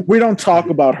gonna say we don't talk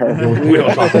about her. We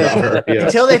don't talk about her. Yeah.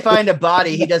 Until they find a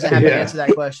body, he doesn't have to answer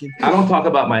that question. I don't talk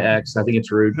about my ex. I think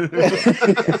it's rude.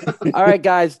 All right,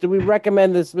 guys. Do we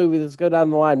recommend this movie? Let's go down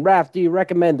the line. Raph, do you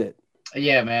recommend it?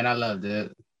 Yeah, man, I loved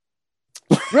it.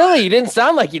 Really? You didn't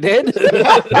sound like you did.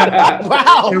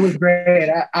 Wow. It was great.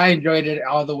 I enjoyed it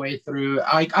all the way through.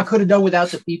 I could have done without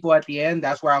the people at the end.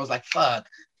 That's where I was like, fuck.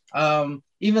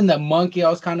 Even the monkey, I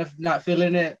was kind of not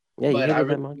feeling it. Yeah, but I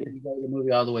really monkey. enjoyed the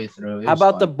movie all the way through. How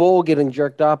about the bull getting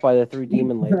jerked off by the 3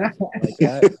 demon ladies? Like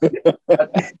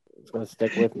that? It's going to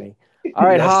stick with me. All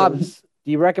right, Hobbs,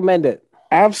 do you recommend it?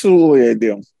 Absolutely, I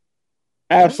do.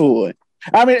 Absolutely.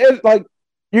 I mean, it's like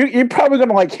you're probably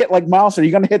gonna like hit like Miles.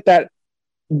 You're gonna hit that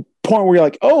point where you're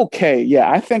like, okay, yeah,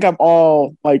 I think I'm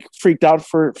all like freaked out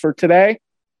for today.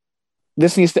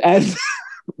 This needs to end.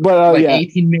 But like yeah,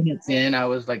 18 minutes in, I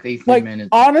was like 18 minutes.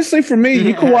 Honestly, for me,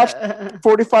 you can watch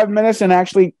 45 minutes and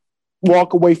actually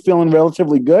walk away feeling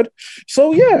relatively good.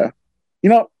 So yeah, you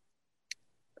know,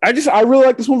 I really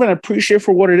like this movie and I appreciate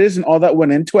for what it is and all that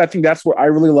went into it. I think that's what I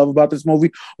really love about this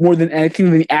movie more than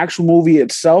anything, the actual movie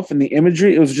itself and the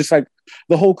imagery. It was just like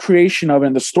the whole creation of it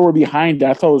and the story behind it.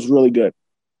 I thought it was really good.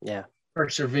 Yeah.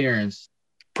 Perseverance.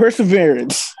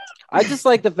 I just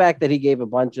like the fact that he gave a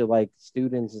bunch of like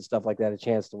students and stuff like that a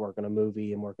chance to work on a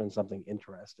movie and work on something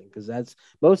interesting, because that's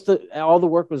all the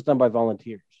work was done by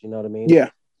volunteers. You know what I mean?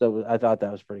 Yeah. So I thought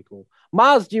that was pretty cool.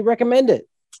 Miles, do you recommend it?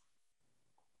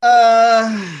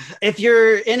 If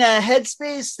you're in a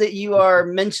headspace that you are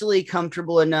mentally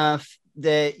comfortable enough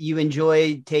that you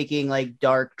enjoy taking like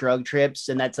dark drug trips,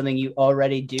 and that's something you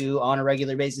already do on a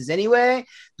regular basis anyway,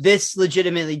 this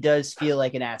legitimately does feel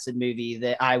like an acid movie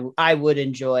that I would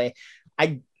enjoy.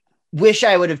 I wish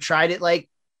I would have tried it like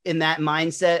in that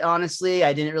mindset. Honestly,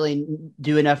 I didn't really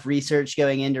do enough research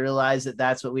going in to realize that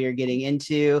that's what we are getting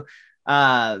into.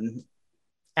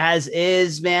 As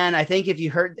is, man, I think if you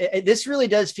heard this, really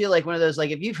does feel like one of those,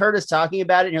 like if you've heard us talking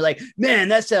about it and you're like, man,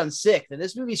 that sounds sick, then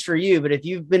this movie's for you. But if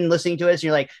you've been listening to us and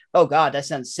you're like, oh god, that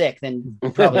sounds sick, then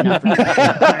probably not for you.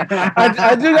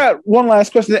 I do got one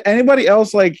last question. Did anybody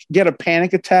else like get a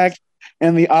panic attack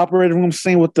in the operating room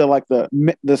scene with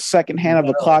the second hand of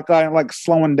the clock eye and like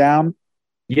slowing down?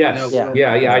 Yes.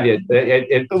 Yeah, I did.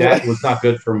 That was not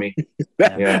good for me.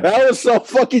 That was so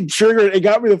fucking triggered. It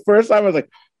got me the first time. I was like,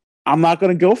 I'm not going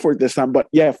to go for it this time. But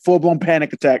yeah, full blown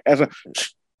panic attack.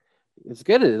 It's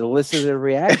good. It elicited a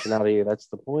reaction out of you. That's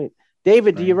the point.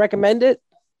 David, do you recommend it?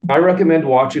 I recommend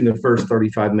watching the first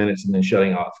 35 minutes and then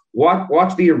shutting off.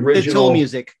 Watch the original Tool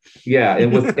music. Yeah,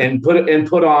 and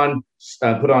put on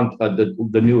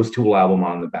the newest Tool album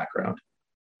on in the background.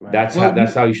 Right.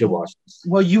 That's how you should watch this.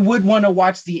 Well, you would want to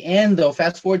watch the end though.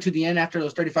 Fast forward to the end after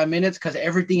those 35 minutes, because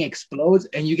everything explodes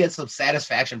and you get some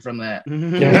satisfaction from that.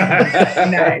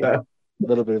 A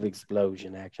little bit of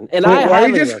explosion action. And are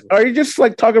you just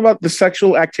like talking about the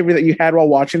sexual activity that you had while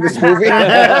watching this movie?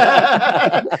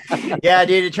 Yeah,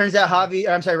 dude. It turns out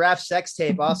Raph's sex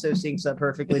tape also syncs up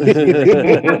perfectly.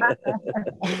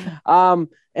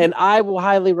 And I will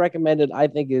highly recommend it. I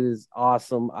think it is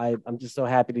awesome. I'm just so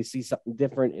happy to see something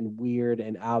different and weird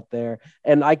and out there.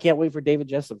 And I can't wait for David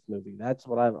Jessup's movie. That's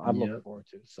what I'm looking forward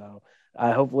to. So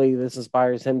hopefully this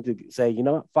inspires him to say, you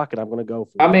know what, fuck it, I'm going to go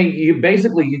for it. I mean, you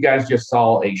guys just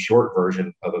saw a short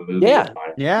version of a movie. Yeah.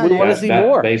 We want to see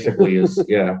more. Basically is,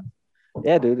 yeah.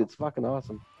 Yeah, dude, it's fucking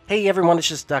awesome. Hey everyone, it's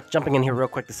just Duck jumping in here real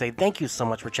quick to say thank you so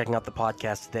much for checking out the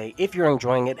podcast today. If you're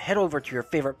enjoying it, head over to your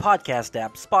favorite podcast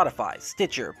app, Spotify,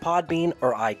 Stitcher, Podbean,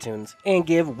 or iTunes, and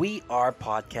give We Are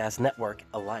Podcast Network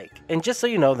a like. And just so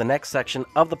you know, the next section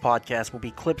of the podcast will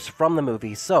be clips from the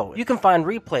movie, so you can find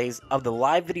replays of the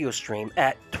live video stream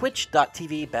at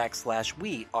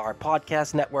twitch.tv/We Are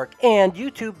Podcast Network and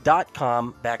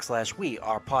youtube.com/We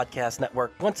Are Podcast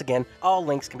Network. Once again, all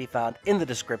links can be found in the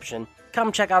description.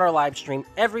 Come check out our live stream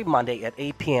every Monday at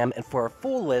 8 p.m. And for a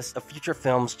full list of future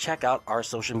films, check out our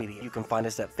social media. You can find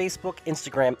us at Facebook,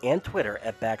 Instagram, and Twitter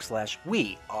at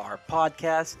 /We Are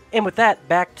Podcast. And with that,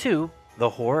 back to the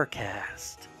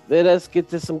Horrorcast. Let us get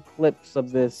to some clips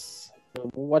of this.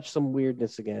 We'll watch some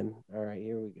weirdness again. All right,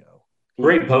 here we go.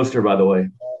 Great poster, by the way.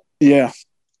 Yeah.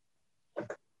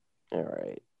 All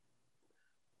right.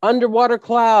 Underwater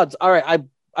clouds. All right,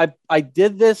 I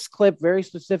did this clip very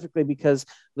specifically because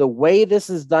the way this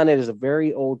is done, it is a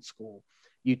very old school.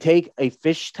 You take a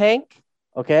fish tank,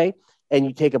 okay, and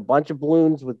you take a bunch of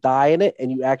balloons with dye in it,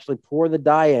 and you actually pour the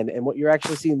dye in, and what you're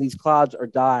actually seeing, these clouds are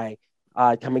dye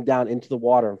coming down into the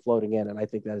water and floating in, and I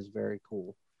think that is very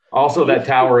cool. Also, that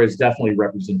tower is definitely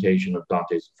representation of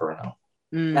Dante's Inferno.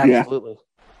 Absolutely.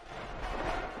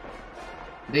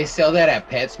 They sell that at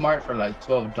PetSmart for like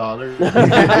 $12.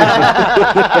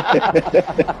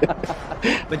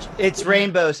 But it's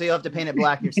rainbow, so you'll have to paint it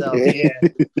black yourself.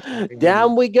 Yeah.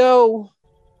 Down we go.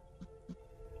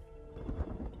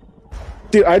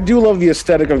 Dude, I do love the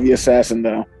aesthetic of the assassin,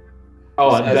 though. Oh,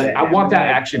 I want that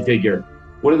action figure.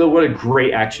 What a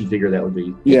great action figure that would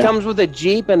be. He comes with a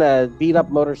Jeep and a beat-up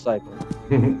motorcycle.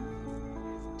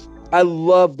 I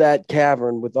love that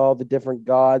cavern with all the different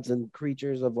gods and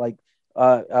creatures of like.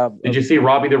 Did you see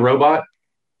Robbie the Robot?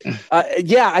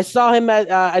 Yeah, I saw him at.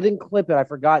 I didn't clip it. I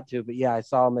forgot to, but yeah, I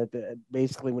saw him at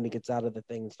basically when he gets out of the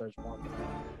thing and starts walking.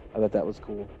 I thought that was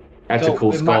cool. That's a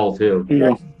cool skull too.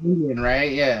 Yeah.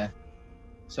 Right? Yeah.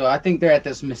 So I think they're at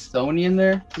the Smithsonian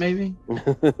there, maybe.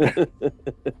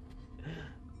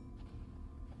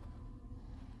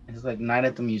 It's like Night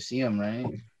at the Museum, right?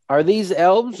 Are these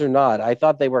elves or not? I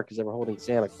thought they were because they were holding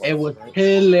Santa Claus. It was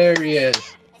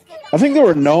hilarious. I think they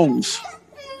were gnomes.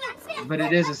 But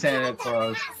it is a Santa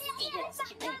Claus.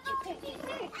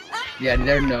 Yeah,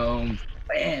 they're gnomes.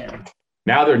 Bam.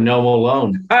 Now they're no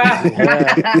alone. Now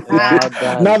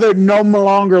they're no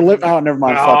longer living. Oh, never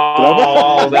mind.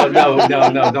 Oh,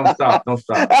 no, don't stop.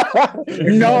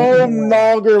 No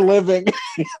longer living.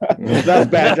 That's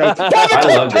bad joke.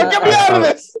 I love that. Get me out of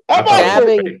this.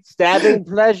 Stabbing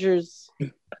pleasures.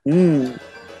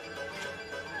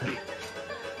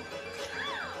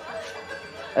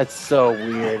 That's so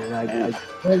weird.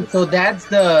 And so that's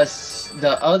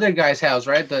the other guy's house,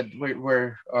 right?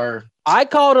 Where I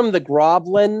called him the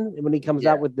Groblin when he comes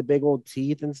out with the big old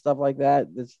teeth and stuff like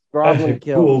that. This Groblin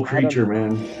kill. Cool creature,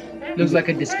 man. Looks like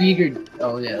a disfigured.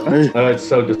 Oh yeah. Oh, it's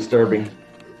so disturbing.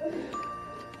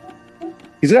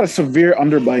 He's got a severe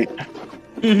underbite.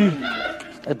 Ben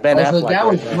so Affleck that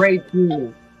was great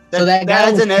too. So that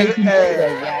guy was fishing for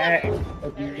the rat,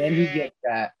 and then he gets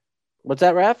that. What's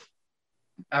that, Raph?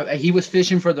 He was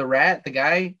fishing for the rat, the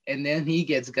guy, and then he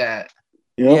gets got.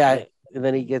 Yep. Yeah, and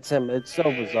then he gets him. It's so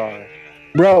bizarre.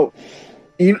 Bro,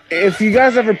 if you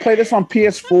guys ever play this on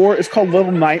PS4, it's called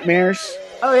Little Nightmares.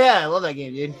 Oh yeah, I love that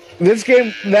game, dude. This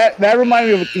game that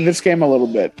reminded me of this game a little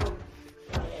bit,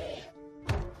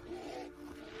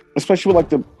 especially with like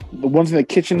the ones in the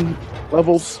kitchen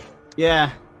levels.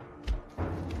 Yeah.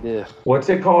 What's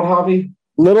it called, Javi?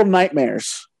 Little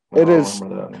Nightmares. It is.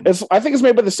 It's. I think it's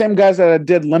made by the same guys that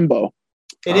did Limbo.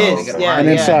 It is. Yeah. And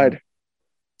Inside.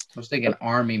 I was thinking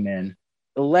Army Men.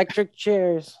 Electric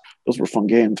chairs. Those were fun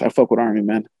games. I fuck with Army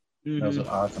Men. That was an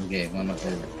awesome game. One of my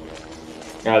favorite.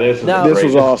 Yeah, this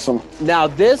was awesome. Now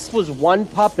this was one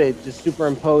puppet just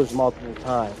superimposed multiple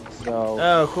times.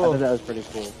 So cool. I thought that was pretty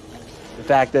cool. The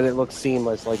fact that it looks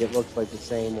seamless, like it looks like the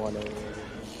same one.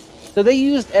 So they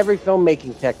used every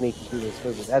filmmaking technique to do this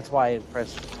movie. That's why it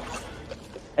impressed me.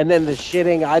 And then the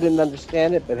shitting, I didn't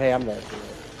understand it, but hey, I'm not doing it.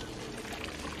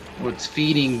 What's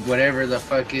feeding whatever the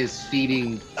fuck is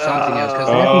feeding something else?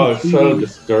 Oh, it's so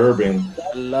disturbing.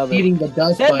 I love feeding it. The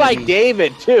dust Said by bunnies.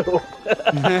 David too.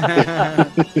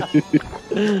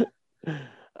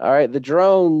 All right, the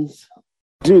drones.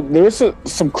 Dude, there was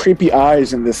some creepy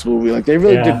eyes in this movie. Like they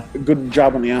really did a good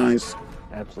job on the eyes.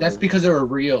 Absolutely. That's because they were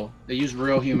real. They used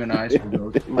real human eyes for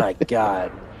those. My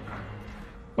God.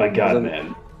 My God,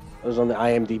 man. It was on the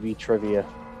IMDb trivia.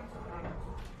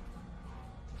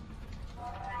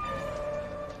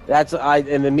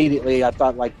 And immediately I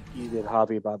thought like you did,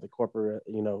 Hobby, about the corporate,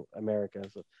 America.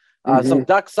 So, some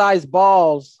duck-sized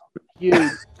balls,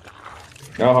 huge.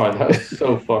 Oh, that's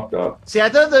so fucked up. See, I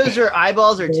thought those were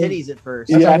eyeballs or titties at first.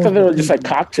 Yeah, I thought they were just like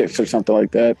cocktails or something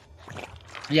like that.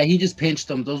 Yeah, he just pinched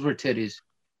them. Those were titties.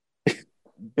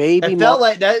 Baby, it felt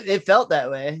like that. It felt that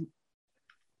way.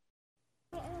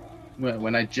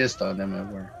 When I just on them, it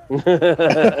were.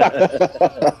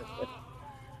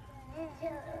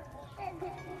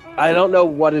 I don't know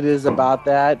what it is about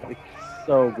that. It's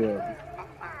so good.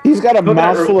 He's got a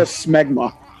mouthful of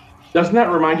smegma. Doesn't that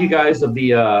remind you guys of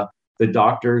the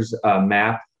doctor's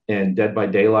map in Dead by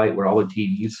Daylight, where all the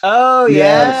TVs? Oh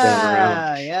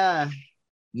yeah.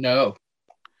 No.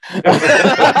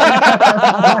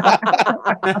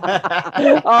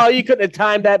 Oh, you couldn't have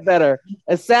timed that better.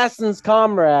 Assassin's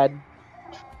Comrade.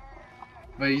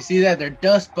 But you see that they're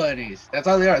dust bunnies. That's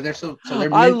all they are. They're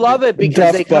they're. I love it because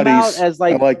Dust they come bunnies. out as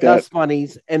like that. dust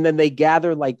bunnies, and then they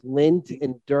gather like lint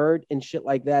and dirt and shit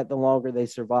like that. The longer they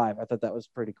survive, I thought that was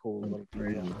pretty cool.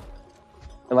 And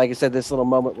like I said, this little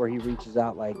moment where he reaches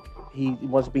out, like he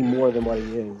wants to be more than what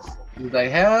he is. He's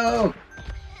like, help.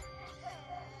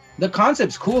 The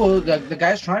concept's cool. The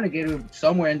guy's trying to get him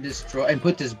somewhere and destroy and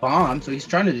put this bomb, so he's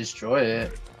trying to destroy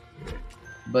it.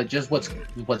 But just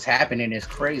what's happening is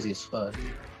crazy as fuck.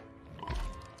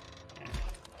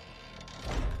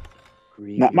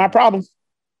 Not my problem.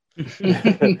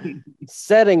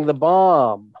 Setting the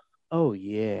bomb. Oh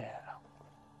yeah.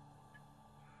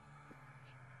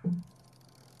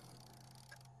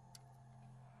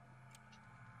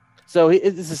 So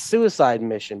it's a suicide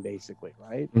mission, basically,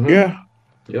 right? Mm-hmm. Yeah.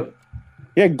 Yep.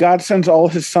 Yeah, God sends all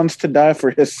his sons to die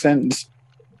for his sins.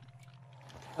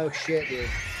 Oh shit, dude.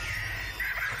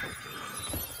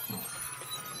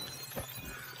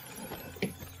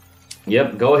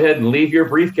 Yep. Go ahead and leave your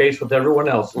briefcase with everyone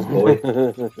else's, boy.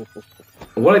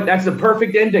 That's a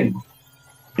perfect ending.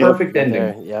 Perfect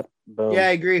ending. Yep. Boom. Yeah,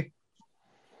 I agree.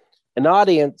 An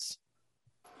audience.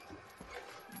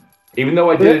 Even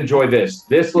though I did enjoy this.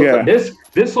 This looks like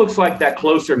this looks like that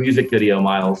Closer music video,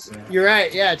 Miles. You're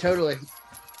right. Yeah, totally.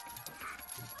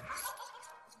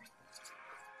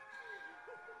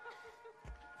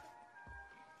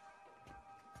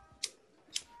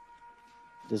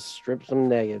 Just strips them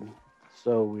naked.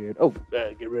 So weird. Oh,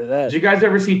 get rid of that. Did you guys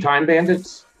ever see Time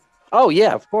Bandits? Oh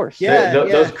yeah, of course. Yeah.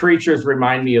 Those creatures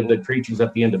remind me of the creatures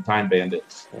at the end of Time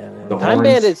Bandits. Yeah, The Time horns.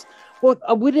 Bandits. Well,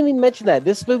 we didn't even mention that.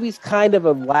 This movie's kind of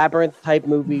a labyrinth type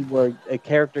movie where a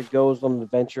character goes on an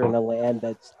adventure in a land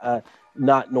that's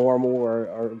not normal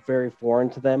or very foreign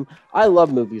to them. I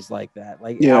love movies like that,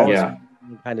 like Alice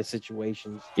kind of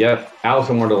situations. Yep, Alice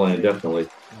in Wonderland, definitely.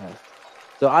 Yeah.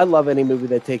 So I love any movie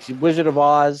that takes you. Wizard of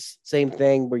Oz, same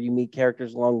thing, where you meet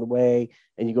characters along the way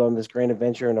and you go on this grand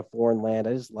adventure in a foreign land.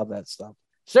 I just love that stuff.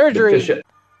 Surgery.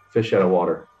 Fish out of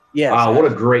water. Yes. Wow,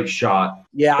 what a great shot.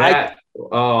 Yeah.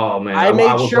 Oh man. I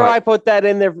made sure I put that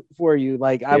in there for you.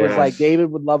 Like I was like, David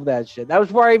would love that shit. That was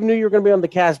before I even knew you were going to be on the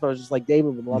cast, but I was just like,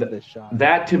 David would love this shot.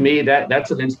 That to me,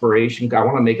 that's an inspiration. I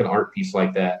want to make an art piece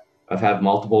like that. I've had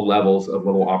multiple levels of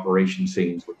little operation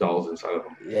scenes with dolls inside of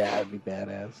them. Yeah, it'd be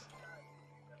badass.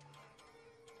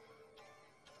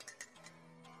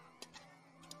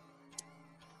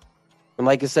 And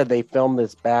like I said, they filmed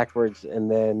this backwards and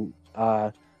then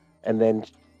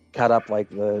cut up like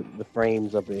the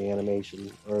frames of the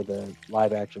animation or the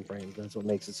live action frames. That's what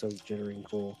makes it so jittery and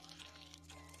cool.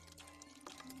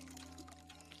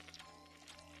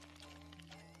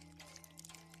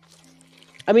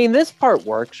 I mean, this part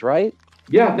works, right?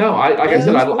 Yeah, no, I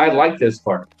said, I like this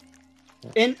part.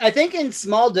 And I think in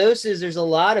small doses, there's a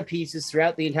lot of pieces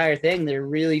throughout the entire thing that are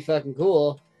really fucking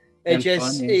cool. You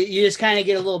just kind of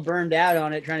get a little burned out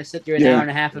on it, trying to sit through an hour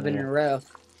and a half of it in a row.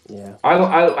 Yeah.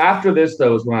 After this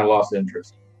though is when I lost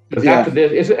interest. Because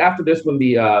after this when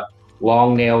the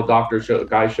long nail doctor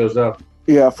guy shows up.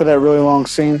 Yeah, for that really long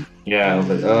scene. Yeah, I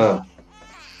was like,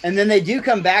 And then they do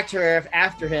come back to her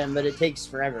after him, but it takes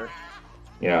forever.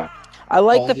 Yeah. I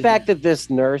like the fact that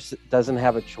this nurse doesn't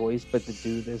have a choice but to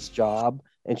do this job.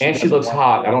 And she looks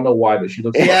hot. I don't know why, but she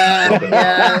looks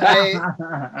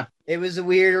hot. It was a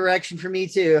weird erection for me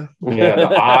too. Yeah,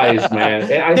 the eyes, man.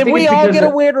 Did we all get a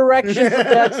weird erection from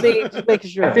that scene? Just making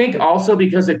sure. I think also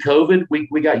because of COVID,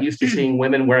 we got used to seeing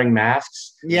women wearing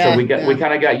masks. Yeah. So we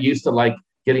kind of got used to like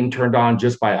getting turned on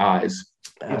just by eyes.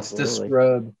 Absolutely. It's the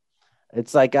scrub.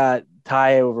 It's like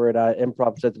Ty over at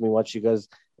Improv said to me once. She goes,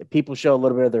 if people show a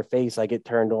little bit of their face, I get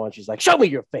turned on. She's like, show me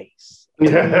your face.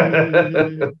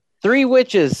 3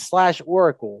 witches /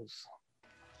 oracles.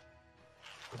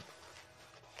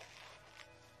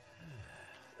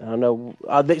 I don't know.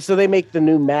 So they make the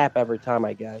new map every time,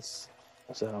 I guess.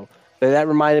 So that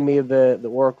reminded me of the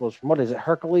oracles from, what is it,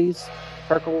 Hercules?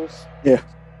 Yeah.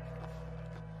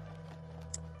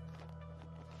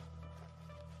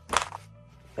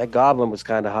 That goblin was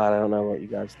kind of hot. I don't know what you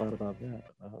guys thought about that.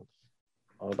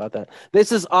 All about that.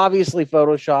 This is obviously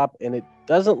Photoshop, and it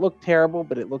doesn't look terrible,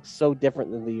 but it looks so different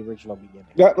than the original beginning.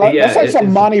 That's like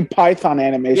some Monty Python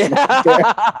animation.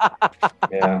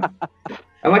 Yeah.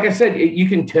 And like I said, you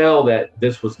can tell that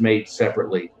this was made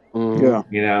separately. Yeah.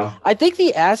 You know? I think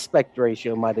the aspect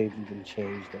ratio might have even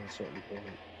changed at a certain point.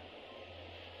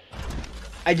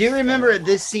 I do remember at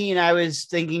this scene, I was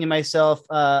thinking to myself,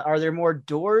 are there more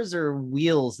doors or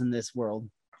wheels in this world?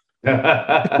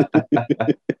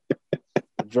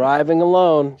 Driving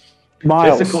alone.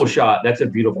 Miles. That's a cool shot. That's a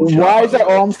beautiful shot. Why is that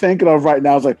all I'm thinking of right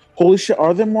now? It's like, holy shit,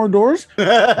 are there more doors?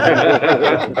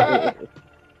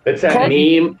 It's that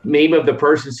meme of the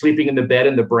person sleeping in the bed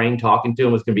and the brain talking to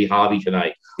him is going to be Hobby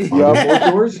tonight. Are there more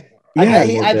doors? I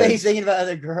bet he's thinking about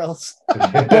other girls.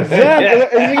 But then,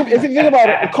 if you think about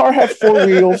it, a car has 4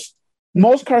 wheels.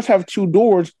 Most cars have 2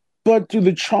 doors, but do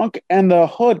the trunk and the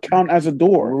hood count as a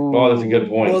door? Oh, that's a good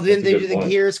point. Well, then do the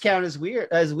gears count as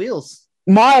wheels?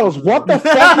 Miles, what the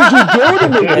fuck did you do to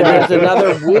me? And there's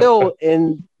another wheel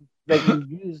that you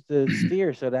use to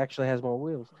steer, so it actually has more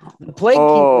wheels. The plague keeper.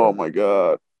 Oh my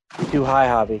god! Too high,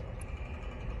 Hobby.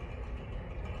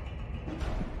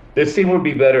 This scene would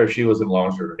be better if she was in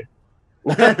lingerie.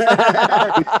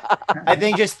 I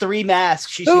think just 3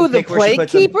 masks. Ooh, the plague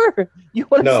keeper? You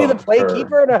want to see the plague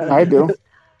keeper? I do.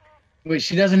 Wait,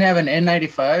 she doesn't have an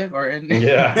N95 or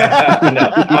Yeah, no,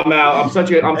 I'm out. I'm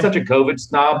such a COVID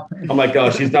snob. I'm like,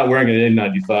 oh, she's not wearing an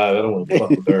N95. I don't want to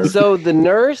fuck with her. So the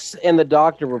nurse and the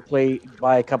doctor were played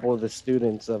by a couple of the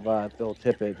students of Phil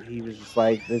Tippett. He was just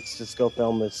like, let's just go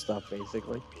film this stuff,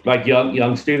 basically. Like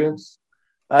young students.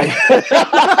 Wow,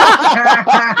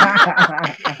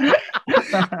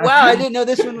 I didn't know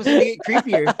this one was going to get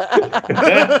creepier.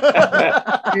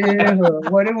 Ew,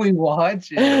 what are we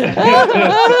watching?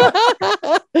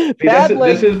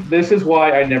 This is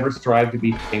why I never strive to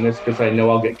be famous, because I know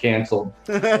I'll get canceled.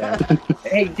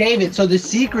 Hey, David, so the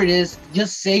secret is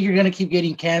just say you're going to keep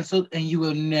getting canceled and you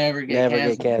will never get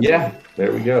canceled. Yeah,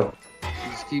 there we go.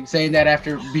 Just keep saying that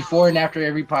before and after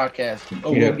every podcast.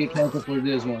 Oh, we'll get canceled for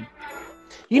this one.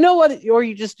 You know what? Or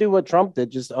you just do what Trump did,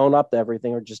 just own up to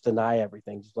everything, or just deny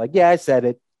everything. Just like, yeah, I said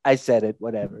it,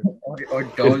 whatever. or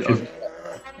don't.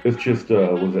 It's just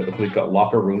was it we got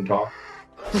locker room talk?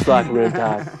 Just locker room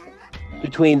talk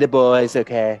between the boys.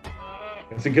 Okay.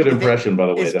 It's a good impression, by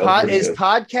the way. Is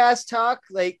podcast talk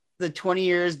like the 20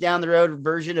 years down the road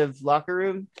version of locker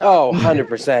room? Oh,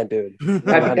 100%, dude.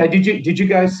 Did you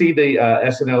guys see the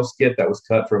SNL skit that was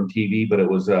cut from TV? But it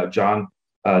was John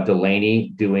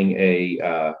Delaney doing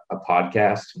a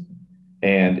podcast,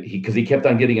 and he kept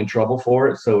on getting in trouble for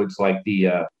it. So it's like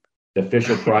the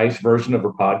Fisher Price version of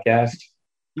her podcast.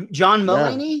 John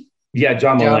Mulaney? Yeah,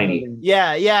 John Mulaney.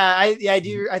 Yeah, I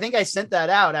do. I think I sent that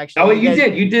out actually. Oh, you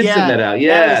did send that out.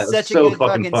 Yeah, that was such a good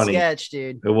fucking funny sketch,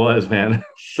 dude. It was, man,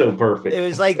 so perfect. It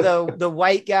was like the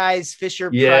white guys Fisher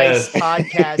Price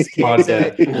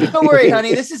podcast. Don't worry,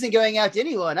 honey, this isn't going out to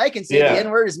anyone. I can say the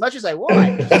N-word as much as I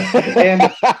want.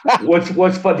 And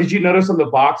what's fun? Did you notice on the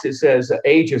box it says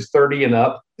age is 30 and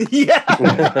up? Yeah.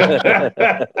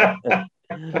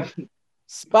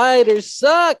 Spiders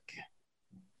suck.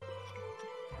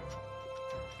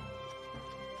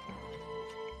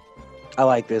 I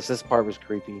like this. This part was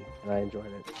creepy, and I enjoyed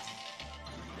it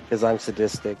because I'm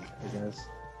sadistic, I guess.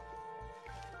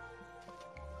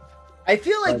 I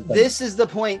feel like this is the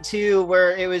point too,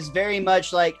 where it was very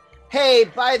much like, "Hey,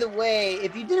 by the way,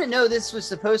 if you didn't know this was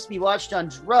supposed to be watched on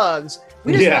drugs,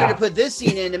 we just wanted to put this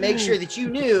scene in to make sure that you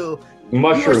knew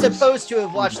mushrooms. You were supposed to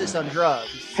have watched this on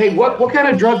drugs." Hey, what kind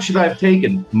of drugs should I have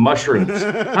taken? Mushrooms.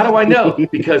 How do I know?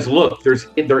 Because look,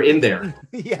 they're in there.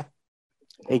 Yeah.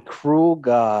 A cruel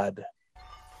God.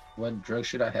 What drug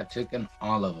should I have taken?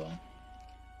 All of them.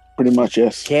 Pretty much,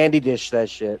 yes. Candy dish that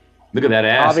shit. Look at that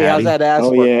ass. Bobby, how's that ass?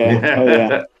 Oh, yeah. Oh,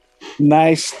 yeah.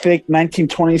 Nice, thick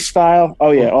 1920s style.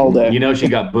 Oh, yeah, all day. You know she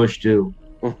got bush, too.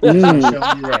 They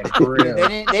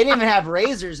didn't even have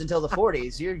razors until the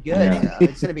 40s. You're good. Yeah.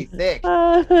 It's going to be thick.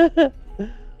 Oh,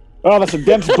 that's a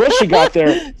dense bush you got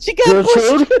there. She got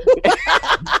Gertrude.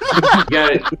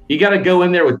 You got to go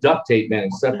in there with duct tape, man,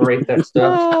 and separate that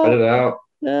stuff, spread it out.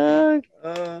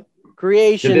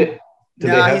 Creation.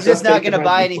 He's just not going to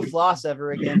buy any floss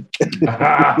ever again.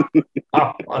 God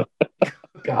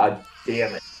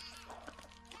damn it.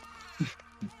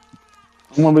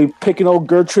 I'm going to be picking old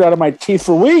Gertrude out of my teeth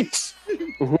for weeks.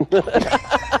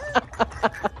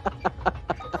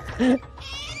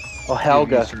 Oh,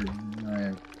 Helga.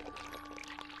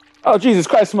 Oh, Jesus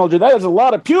Christ, Mildred. That is a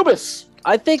lot of pubis.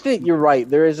 I think that you're right.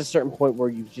 There is a certain point where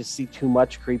you just see too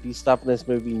much creepy stuff in this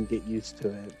movie and get used to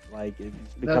it. Like, it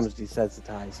becomes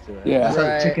desensitized to it. Yeah. That's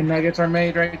how chicken nuggets are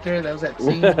made right there. That was that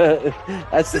scene.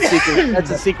 That's the secret. That's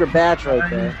a secret batch right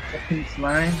there.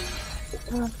 Slime.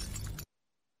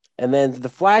 And then the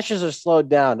flashes are slowed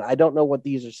down. I don't know what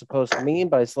these are supposed to mean,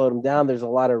 but I slowed them down. There's a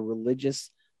lot of religious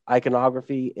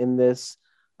iconography in this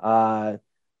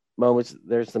moments.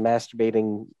 There's the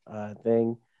masturbating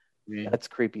thing. Yeah. That's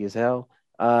creepy as hell.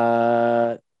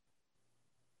 Yeah,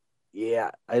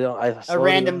 I don't. A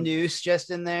random noose just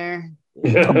in there.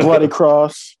 A bloody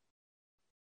cross.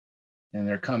 And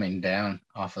they're coming down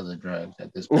off of the drugs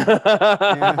at this point.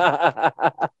 Yeah.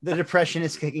 The depression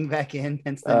is kicking back in.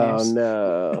 Hence the news.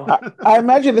 No. I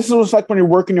imagine this was like when you're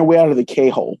working your way out of the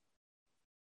K-hole.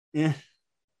 Yeah.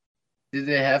 Did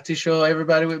they have to show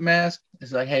everybody with masks?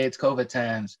 It's like, hey, it's COVID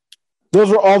times. Those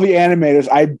were all the animators.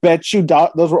 I bet you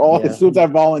those were all the students that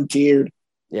volunteered.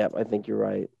 Yep, I think you're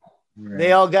right.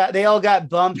 They all got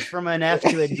bumped from an F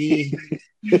to a D.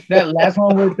 That last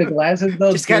one with the glasses,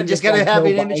 though. Just gotta have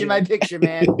an image in my picture,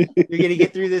 man. You're gonna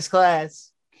get through this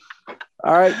class.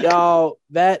 All right, y'all.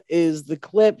 That is the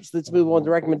clips. Let's move on to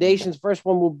recommendations. First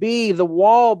one will be The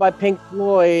Wall by Pink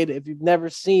Floyd. If you've never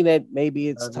seen it, maybe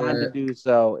it's time to do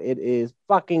so. It is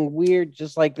fucking weird,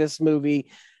 just like this movie.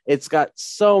 It's got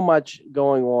so much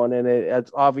going on, and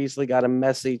it's obviously got a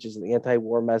message, it's an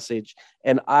anti-war message.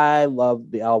 And I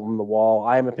love the album The Wall.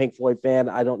 I am a Pink Floyd fan.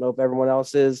 I don't know if everyone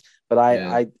else is, but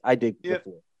I dig Pink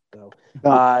Floyd. So,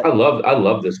 I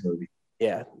love this movie.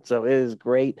 Yeah, so it is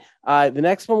great. The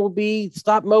next one will be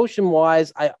stop motion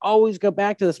wise. I always go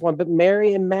back to this one, but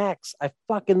Mary and Max, I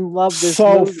fucking love this.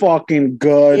 So movie. Fucking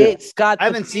good. It's got. I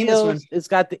haven't seen this one. It's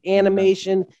got the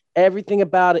animation. Everything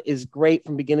about it is great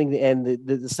from beginning to end.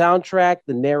 The soundtrack,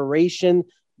 the narration,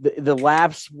 the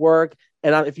laughs work.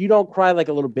 And if you don't cry like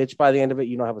a little bitch by the end of it,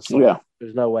 you don't have a soul. Yeah.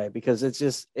 There's no way, because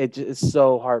it's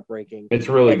so heartbreaking. It's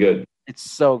really good. It's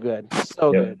so good.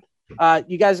 So good.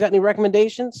 You guys got any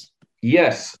recommendations?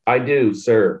 Yes, I do,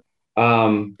 sir.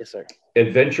 Yes, sir.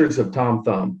 Adventures of Tom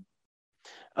Thumb.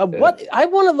 What I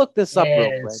want to look this up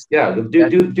real quick. Yeah,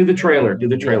 do the trailer. Do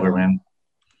the trailer, man.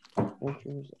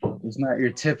 It's not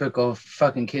your typical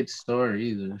fucking kid's story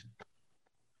either.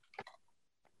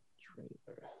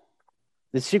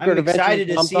 The Secret I'm Adventures excited of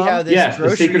to Tom see Thumb? how this Yes, the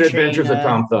grocery Secret chain, Adventures of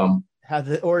Tom Thumb. how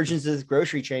the origins of this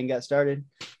grocery chain got started.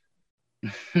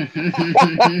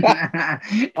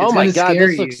 Oh my god,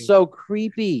 this looks so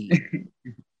creepy.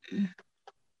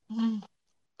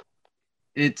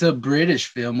 It's a British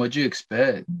film. What'd you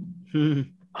expect?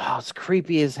 Oh, it's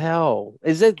creepy as hell.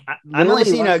 Is it? I'm only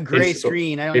seeing a gray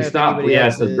screen. I don't know It's if not. anybody Yeah,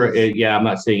 else it's is. yeah, I'm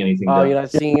not seeing anything. Oh, you're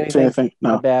not seeing anything?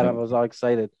 No. Not bad. I was all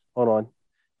excited. Hold on.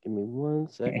 Give me 1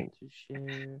 second to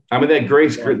share. I mean, that gray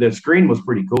screen. The screen was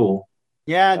pretty cool.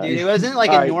 Yeah, dude. It wasn't like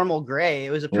a Alright. normal gray.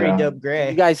 It was a pretty Yeah. dope gray.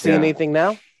 You guys see Yeah. anything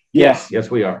now? Yes,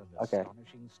 we are. Okay.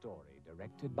 Astonishing story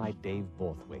directed by Dave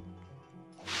Borthwick.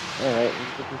 All right.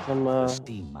 Let's get to some.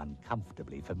 Seem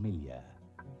uncomfortably familiar.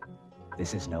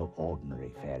 This is no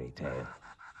ordinary fairy tale.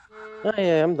 Oh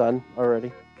yeah, I'm done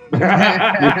already.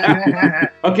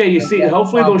 Okay, you see.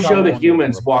 Hopefully, they'll show the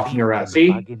humans walking around.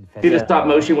 See the stop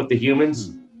motion with the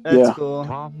humans. That's Yeah. cool.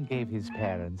 Tom gave his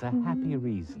parents a happy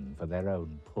reason for their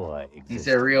own poor existence. He's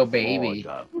a real baby.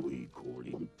 We call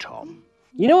him Tom.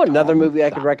 You know another movie I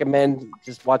could recommend?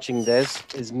 Just watching this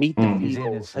is Meet the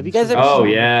Feebles. Have you guys ever? Oh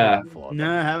seen yeah.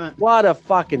 No, I haven't. What a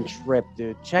fucking trip,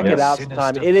 dude! Check it out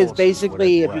sometime. It is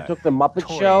basically if you took the Muppet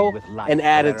Show and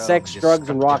added sex, drugs,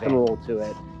 and rock and roll to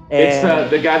it. It's And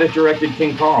the guy that directed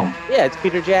King Kong. yeah, it's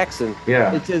Peter Jackson.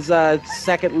 Yeah. It's his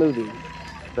second movie.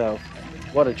 So,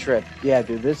 what a trip! Yeah,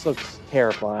 dude, this looks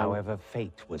terrifying. However,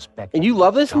 fate was beckoning. And you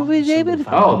love this movie, Tom soon David?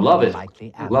 found Oh, a love it.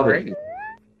 likely Love ally. it.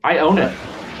 I own it.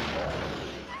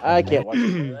 I can't watch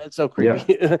it. It's so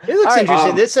creepy. It looks All right,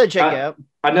 interesting. This I'd check out.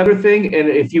 Another thing, and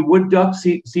if you would, Duck,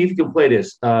 see if you can play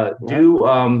this.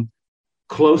 Do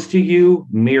Close to You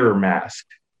Mirror Mask.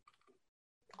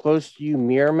 Close to You,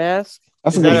 Mirror Mask.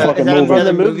 That's a Is good that fucking that movie.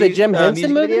 another movie, the Jim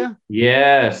Henson music movie? video?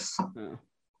 Yes. Oh.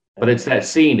 But it's that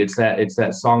scene. It's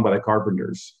that song by the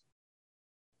Carpenters.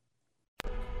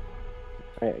 All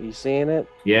right, are you seeing it?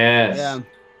 Yes. Yeah.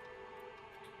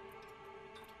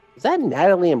 Is that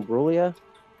Natalie Imbruglia?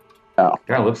 Kind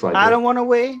of looks like I it. don't want to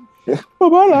wait.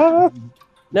 Oh,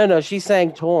 No, she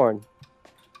sang Torn.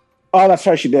 that's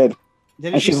right, she did.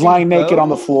 Didn't And she she's sing lying naked Vogue? on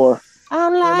the floor.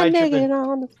 I'm am I lying tripping? naked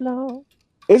on the floor.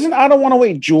 Isn't I Don't Want to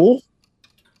Wait Jewel?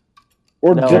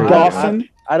 Or No, Dawson?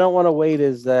 I don't want to wait.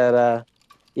 Is that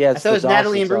yeah? I It's thought it was the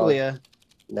Natalie Dawson song. Imbruglia.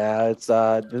 No, it's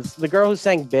this the girl who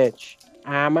sang "Bitch."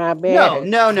 I'm a bitch.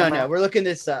 No. We're looking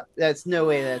this up. That's no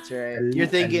way. That's right. You're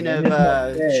thinking of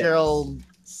Cheryl,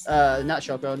 not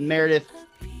Cheryl Crow,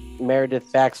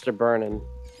 Meredith Baxter Burnham.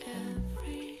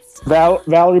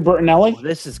 Valerie Bertinelli? Oh,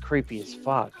 this is creepy as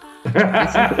fuck. No,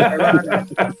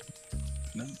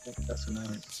 that's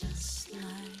another.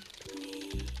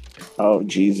 Oh,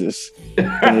 Jesus.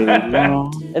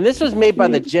 No. And this was made by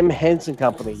the Jim Henson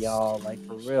Company, y'all. Like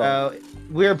for real.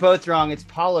 We were both wrong. It's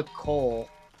Paula Cole.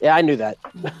 Yeah, I knew that.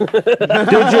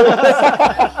 Did you?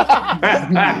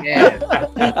 Yeah.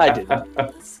 I did.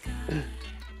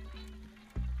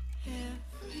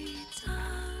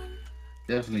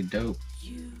 Definitely dope.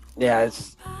 Yeah,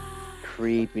 it's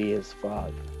creepy as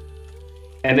fuck.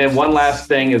 And then one last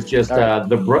thing is just their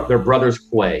brothers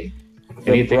Quay.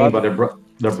 Anything about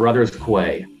their brothers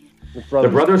Quay? The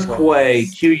brothers Quay,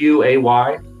 Quay.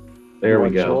 There we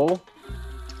go.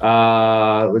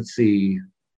 Let's see.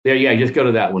 There, yeah, just go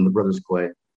to that one, the brothers Quay.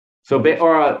 So,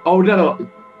 no.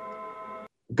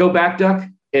 Go back, Duck.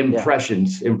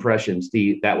 Impressions.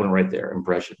 That one right there.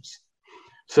 Impressions.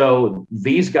 So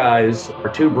these guys are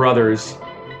two brothers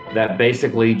that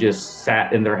basically just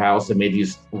sat in their house and made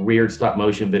these weird stop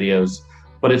motion videos.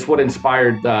 But it's what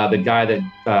inspired the guy that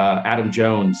Adam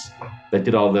Jones that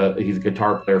did he's a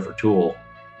guitar player for Tool.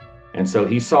 And so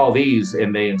he saw these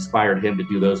and they inspired him to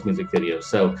do those music videos.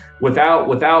 So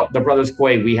without the brothers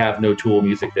Quay, we have no Tool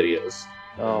music videos.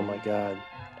 Oh my god.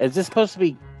 Is this supposed to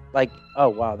be like, oh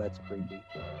wow, that's creepy.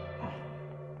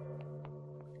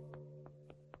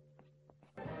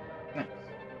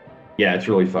 Yeah, it's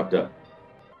really fucked up.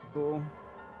 Cool.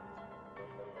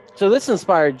 So this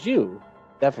inspired you,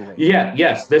 definitely. Yeah,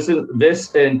 yes. This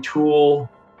and Tool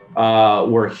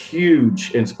were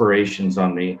huge inspirations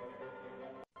on me.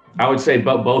 I would say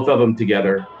both of them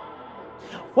together.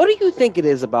 What do you think it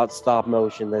is about stop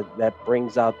motion that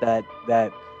brings out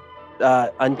that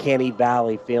uncanny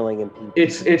valley feeling in people?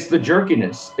 It's the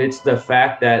jerkiness. It's the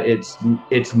fact that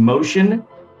it's motion,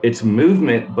 it's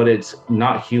movement, but it's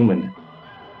not human.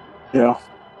 Yeah.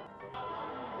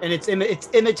 And it's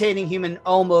imitating human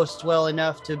almost well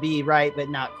enough to be right, but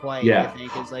not quite. Yeah. I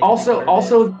think is like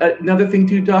also another thing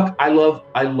too, Duck. I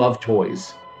love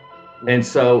toys, and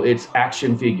so it's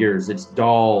action figures, it's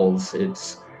dolls,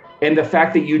 and the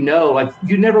fact that you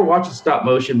never watch a stop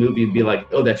motion movie and be like,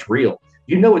 oh, that's real.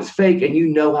 You know it's fake, and you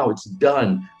know how it's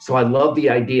done. So I love the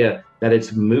idea that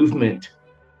it's movement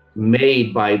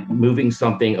made by moving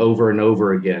something over and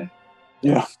over again.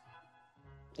 Yeah.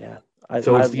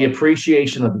 So it's the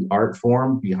appreciation of the art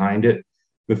form behind it,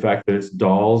 the fact that it's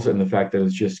dolls, and the fact that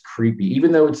it's just creepy.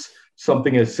 Even though it's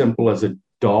something as simple as a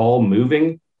doll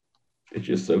moving, it's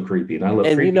just so creepy. And I love.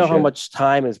 And you know shit. how much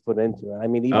time is put into it. I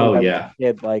mean, even as a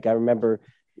kid, like I remember,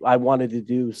 I wanted to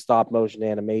do stop motion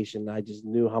animation. I just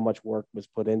knew how much work was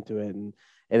put into it, and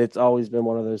it's always been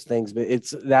one of those things. But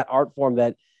it's that art form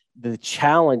that the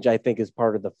challenge, I think, is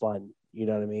part of the fun. You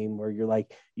know what I mean? Where you're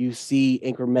like, you see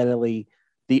incrementally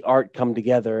the art come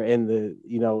together, and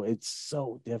it's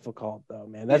so difficult though,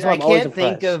 man. That's why I'm always impressed. I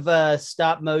can't think of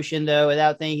stop motion though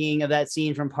without thinking of that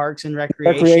scene from Parks and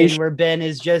Recreation where Ben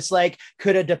is just like,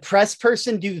 could a depressed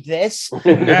person do this?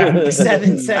 7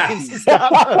 seconds of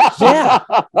stop motion. Yeah.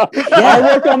 I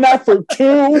worked on that for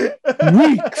 2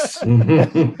 weeks.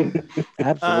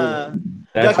 Absolutely.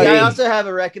 I also have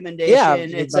a recommendation. Yeah,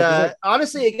 it's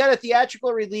honestly, it got a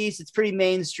theatrical release. It's pretty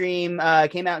mainstream.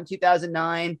 Came out in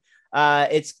 2009.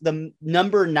 It's the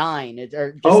number 9.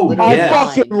 I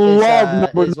fucking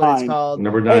love number 9. It's called.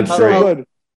 Number 9 is so good.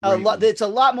 It's a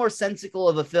lot more sensical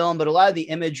of a film, but a lot of the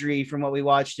imagery from what we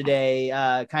watched today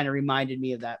kind of reminded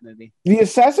me of that movie. The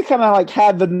assassin kind of like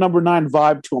had the number 9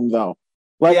 vibe to him, though.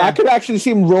 Like I could actually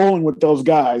see him rolling with those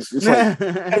guys, just like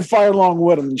and fire along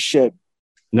with them and shit.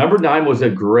 Number 9 was a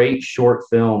great short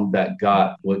film that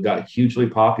got hugely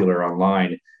popular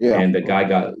online, and the guy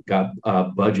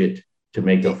got budget to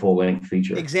make a full-length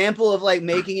feature. Example of like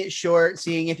making it short,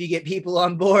 seeing if you get people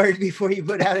on board before you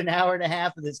put out an hour and a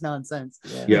half of this nonsense.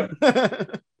 Yeah.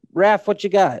 Raph, what you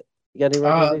got? You got any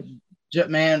recommendations?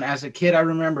 Man, as a kid, I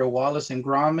remember Wallace and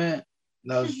Gromit.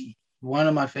 That was one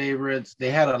of my favorites. They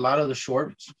had a lot of the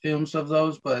short films of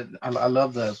those, but I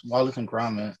love those Wallace and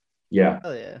Gromit. Yeah.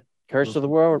 Oh yeah. Curse of the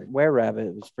Were-Rabbit.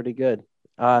 It was pretty good.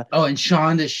 And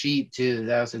Shaun the Sheep too.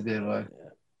 That was a good one.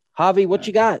 Javi, what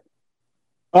you got?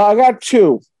 I got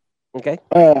 2. Okay.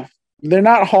 They're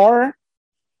not horror.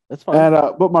 That's fine.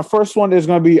 And but my first one is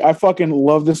going to be, I fucking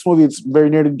love this movie. It's very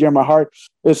near to dear my heart.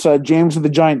 It's James and the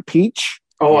Giant Peach.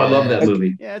 Oh, I love that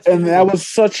movie. Yeah, and that was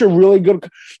such a really good.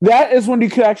 That is when you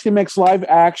could actually mix live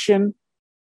action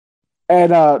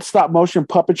and stop motion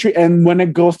puppetry, and when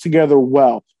it goes together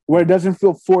well, where it doesn't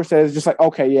feel forced. It's just like,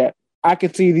 okay, yeah, I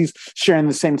could see these sharing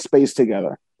the same space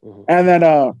together. Mm-hmm. And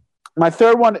then my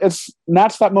third one is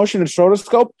not stop motion, it's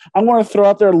rotoscope. I'm going to throw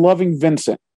out there Loving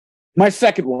Vincent. My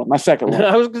second one. I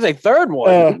was going to say third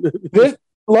one. This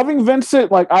Loving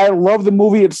Vincent, like I love the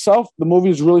movie itself. The movie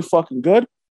is really fucking good.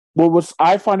 But what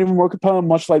I find even more compelling,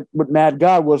 much like with Mad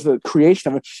God, was the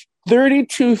creation of it.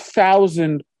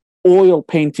 32,000 oil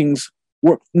paintings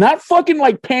were not fucking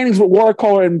like paintings with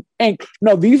watercolor and ink.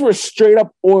 No, these were straight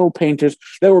up oil painters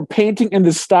that were painting in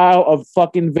the style of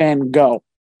fucking Van Gogh.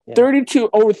 Yeah. I think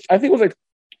it was like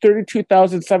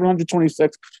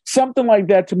 32,726, something like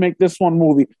that, to make this one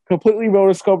movie completely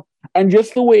rotoscope. And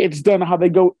just the way it's done, how they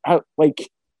go, like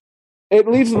it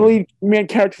leads the lead main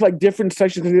character to like different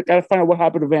sections because you got to find out what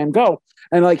happened to Van Gogh,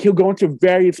 and like he'll go into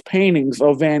various paintings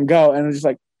of Van Gogh, and it's just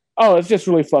like, oh, it's just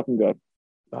really fucking good.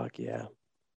 Fuck yeah.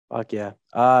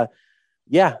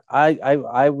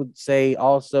 I would say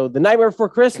also The Nightmare Before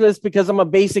Christmas, because I'm a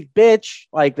basic bitch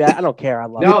like that. I don't care. I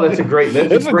love it. That's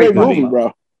a great movie,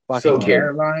 bro. So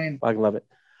Caroline. Fucking love it.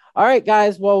 All right,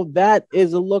 guys. Well, that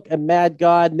is a look at Mad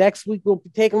God. Next week, we'll be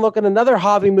taking a look at another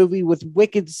Javi movie with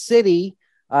Wicked City.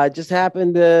 Just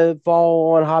happened to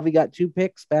fall on Javi got 2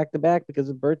 picks back to back because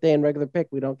of birthday and regular pick.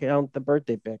 We don't count the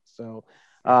birthday pick. So,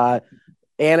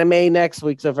 anime next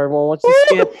week. So if everyone wants to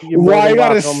skip, why you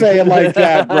gotta say it like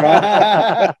that, bro?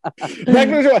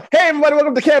 Hey, everybody,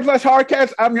 welcome to Camp Slash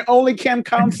Hardcast. I'm your only camp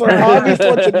counselor, Javi,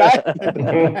 for tonight.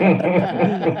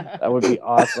 That would be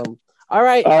awesome. All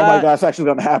right. Oh my God, it's actually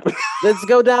gonna happen. Let's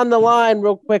go down the line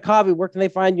real quick. Javi, where can they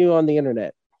find you on the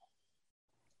internet?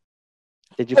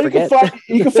 Did you forget?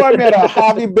 You can find me at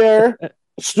Javi Bear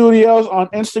Studios on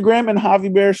Instagram and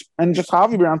Javi Bear and just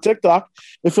Javi Bear on TikTok.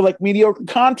 If you like mediocre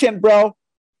content, bro,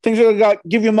 things are gonna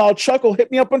give you a mild chuckle, hit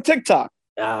me up on TikTok.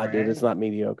 Dude, it's not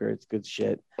mediocre. It's good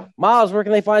shit. Miles, where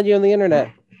can they find you on the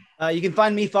internet? You can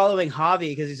find me following Javi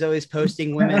because he's always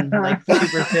posting women, like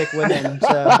super thick women.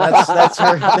 So that's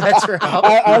her.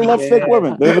 I love thick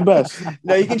women. They're the best.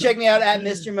 No, you can check me out at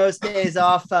Mr. Most Days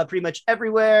Off pretty much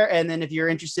everywhere. And then if you're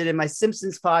interested in my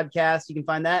Simpsons podcast, you can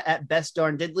find that at Best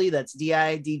Darn Diddly. That's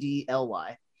Diddly.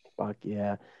 Fuck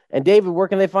yeah. And David, where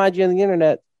can they find you on the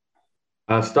internet?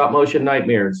 Stop Motion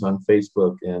Nightmares on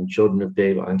Facebook and Children of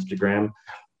Dave on Instagram.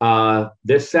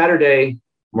 This Saturday,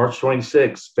 March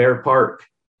 26th, Fair Park.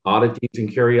 Oddities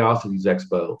and Curiosities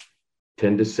Expo,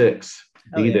 10 to 6.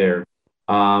 Be there.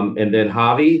 And then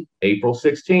Javi, April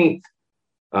 16th.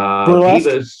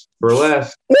 Divas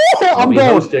Burlesque. I'm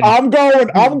going.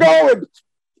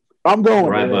 All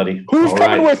right, buddy. Who's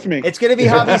coming with me? It's going to be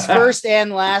Javi's first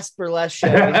and last burlesque show.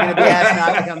 He's going to be asked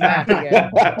not to come back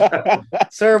again.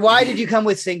 Sir, why did you come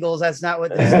with singles? That's not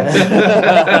what this is.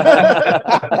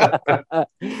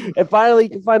 And finally,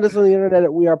 you can find us on the internet at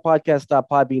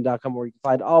wearepodcast.podbean.com, where you can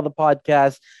find all the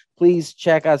podcasts. Please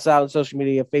check us out on social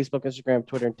media, Facebook, Instagram,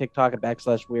 Twitter, and TikTok at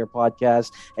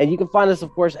 /WeArePodcast. And you can find us,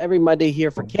 of course, every Monday here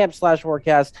for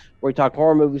Camp/Horrorcast, where we talk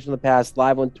horror movies from the past,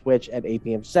 live on Twitch at 8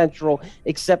 p.m. Central,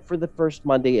 except for the first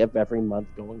Monday of every month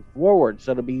going forward. So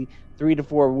it'll be 3 to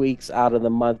 4 weeks out of the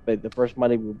month, but the first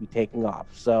Monday we'll be taking off.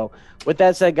 So with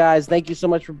that said, guys, thank you so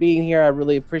much for being here. I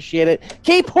really appreciate it.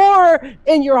 Keep horror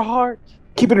in your heart.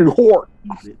 Keep it in your heart.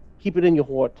 Keep it in your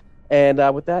heart. And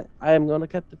with that, I am going to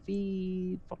cut the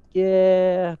feed. Fuck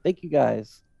yeah. Thank you,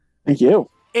 guys. Thank you.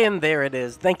 And there it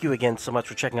is. Thank you again so much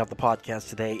for checking out the podcast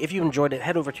today. If you enjoyed it,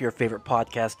 head over to your favorite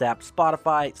podcast app,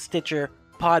 Spotify, Stitcher,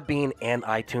 Podbean, and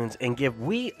iTunes, and give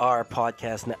We Are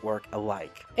Podcast Network a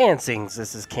like. And since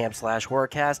this is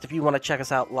Camp/Horrorcast, if you want to check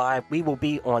us out live, we will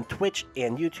be on Twitch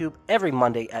and YouTube every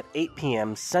Monday at 8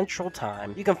 p.m. Central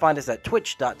Time. You can find us at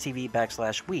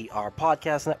twitch.tv/We Are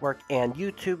Podcast Network and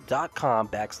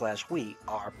youtube.com/We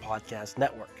Are Podcast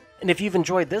Network. And if you've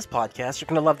enjoyed this podcast, you're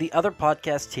going to love the other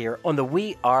podcasts here on the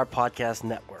We Are Podcast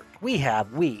Network. We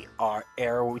have We Are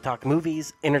Air, where we talk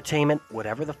movies, entertainment,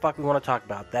 whatever the fuck we want to talk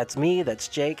about. That's me, that's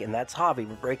Jake, and that's Javi.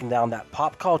 We're breaking down that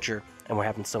pop culture, and we're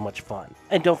having so much fun.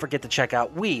 And don't forget to check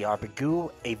out We Are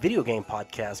Bagoo, a video game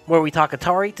podcast, where we talk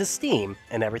Atari to Steam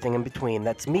and everything in between.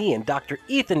 That's me and Dr.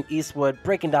 Ethan Eastwood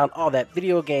breaking down all that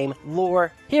video game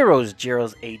lore, heroes,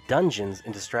 Gyros, dungeons,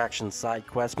 and distractions side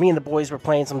quests. Me and the boys were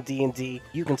playing some D&D.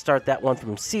 You can start that one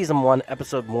from Season 1,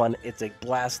 Episode 1. It's a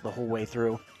blast the whole way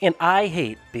through. And I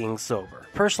hate being sober.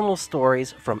 Personal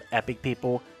stories from epic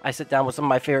people. I sit down with some of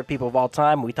my favorite people of all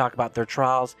time. We talk about their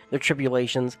trials, their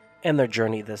tribulations, and their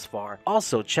journey this far.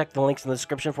 Also, check the links in the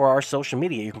description for our social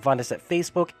media. You can find us at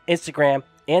Facebook, Instagram,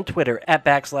 and Twitter at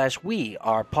 /We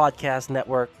Are Podcast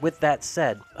Network. With that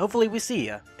said, hopefully we see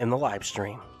you in the live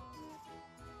stream.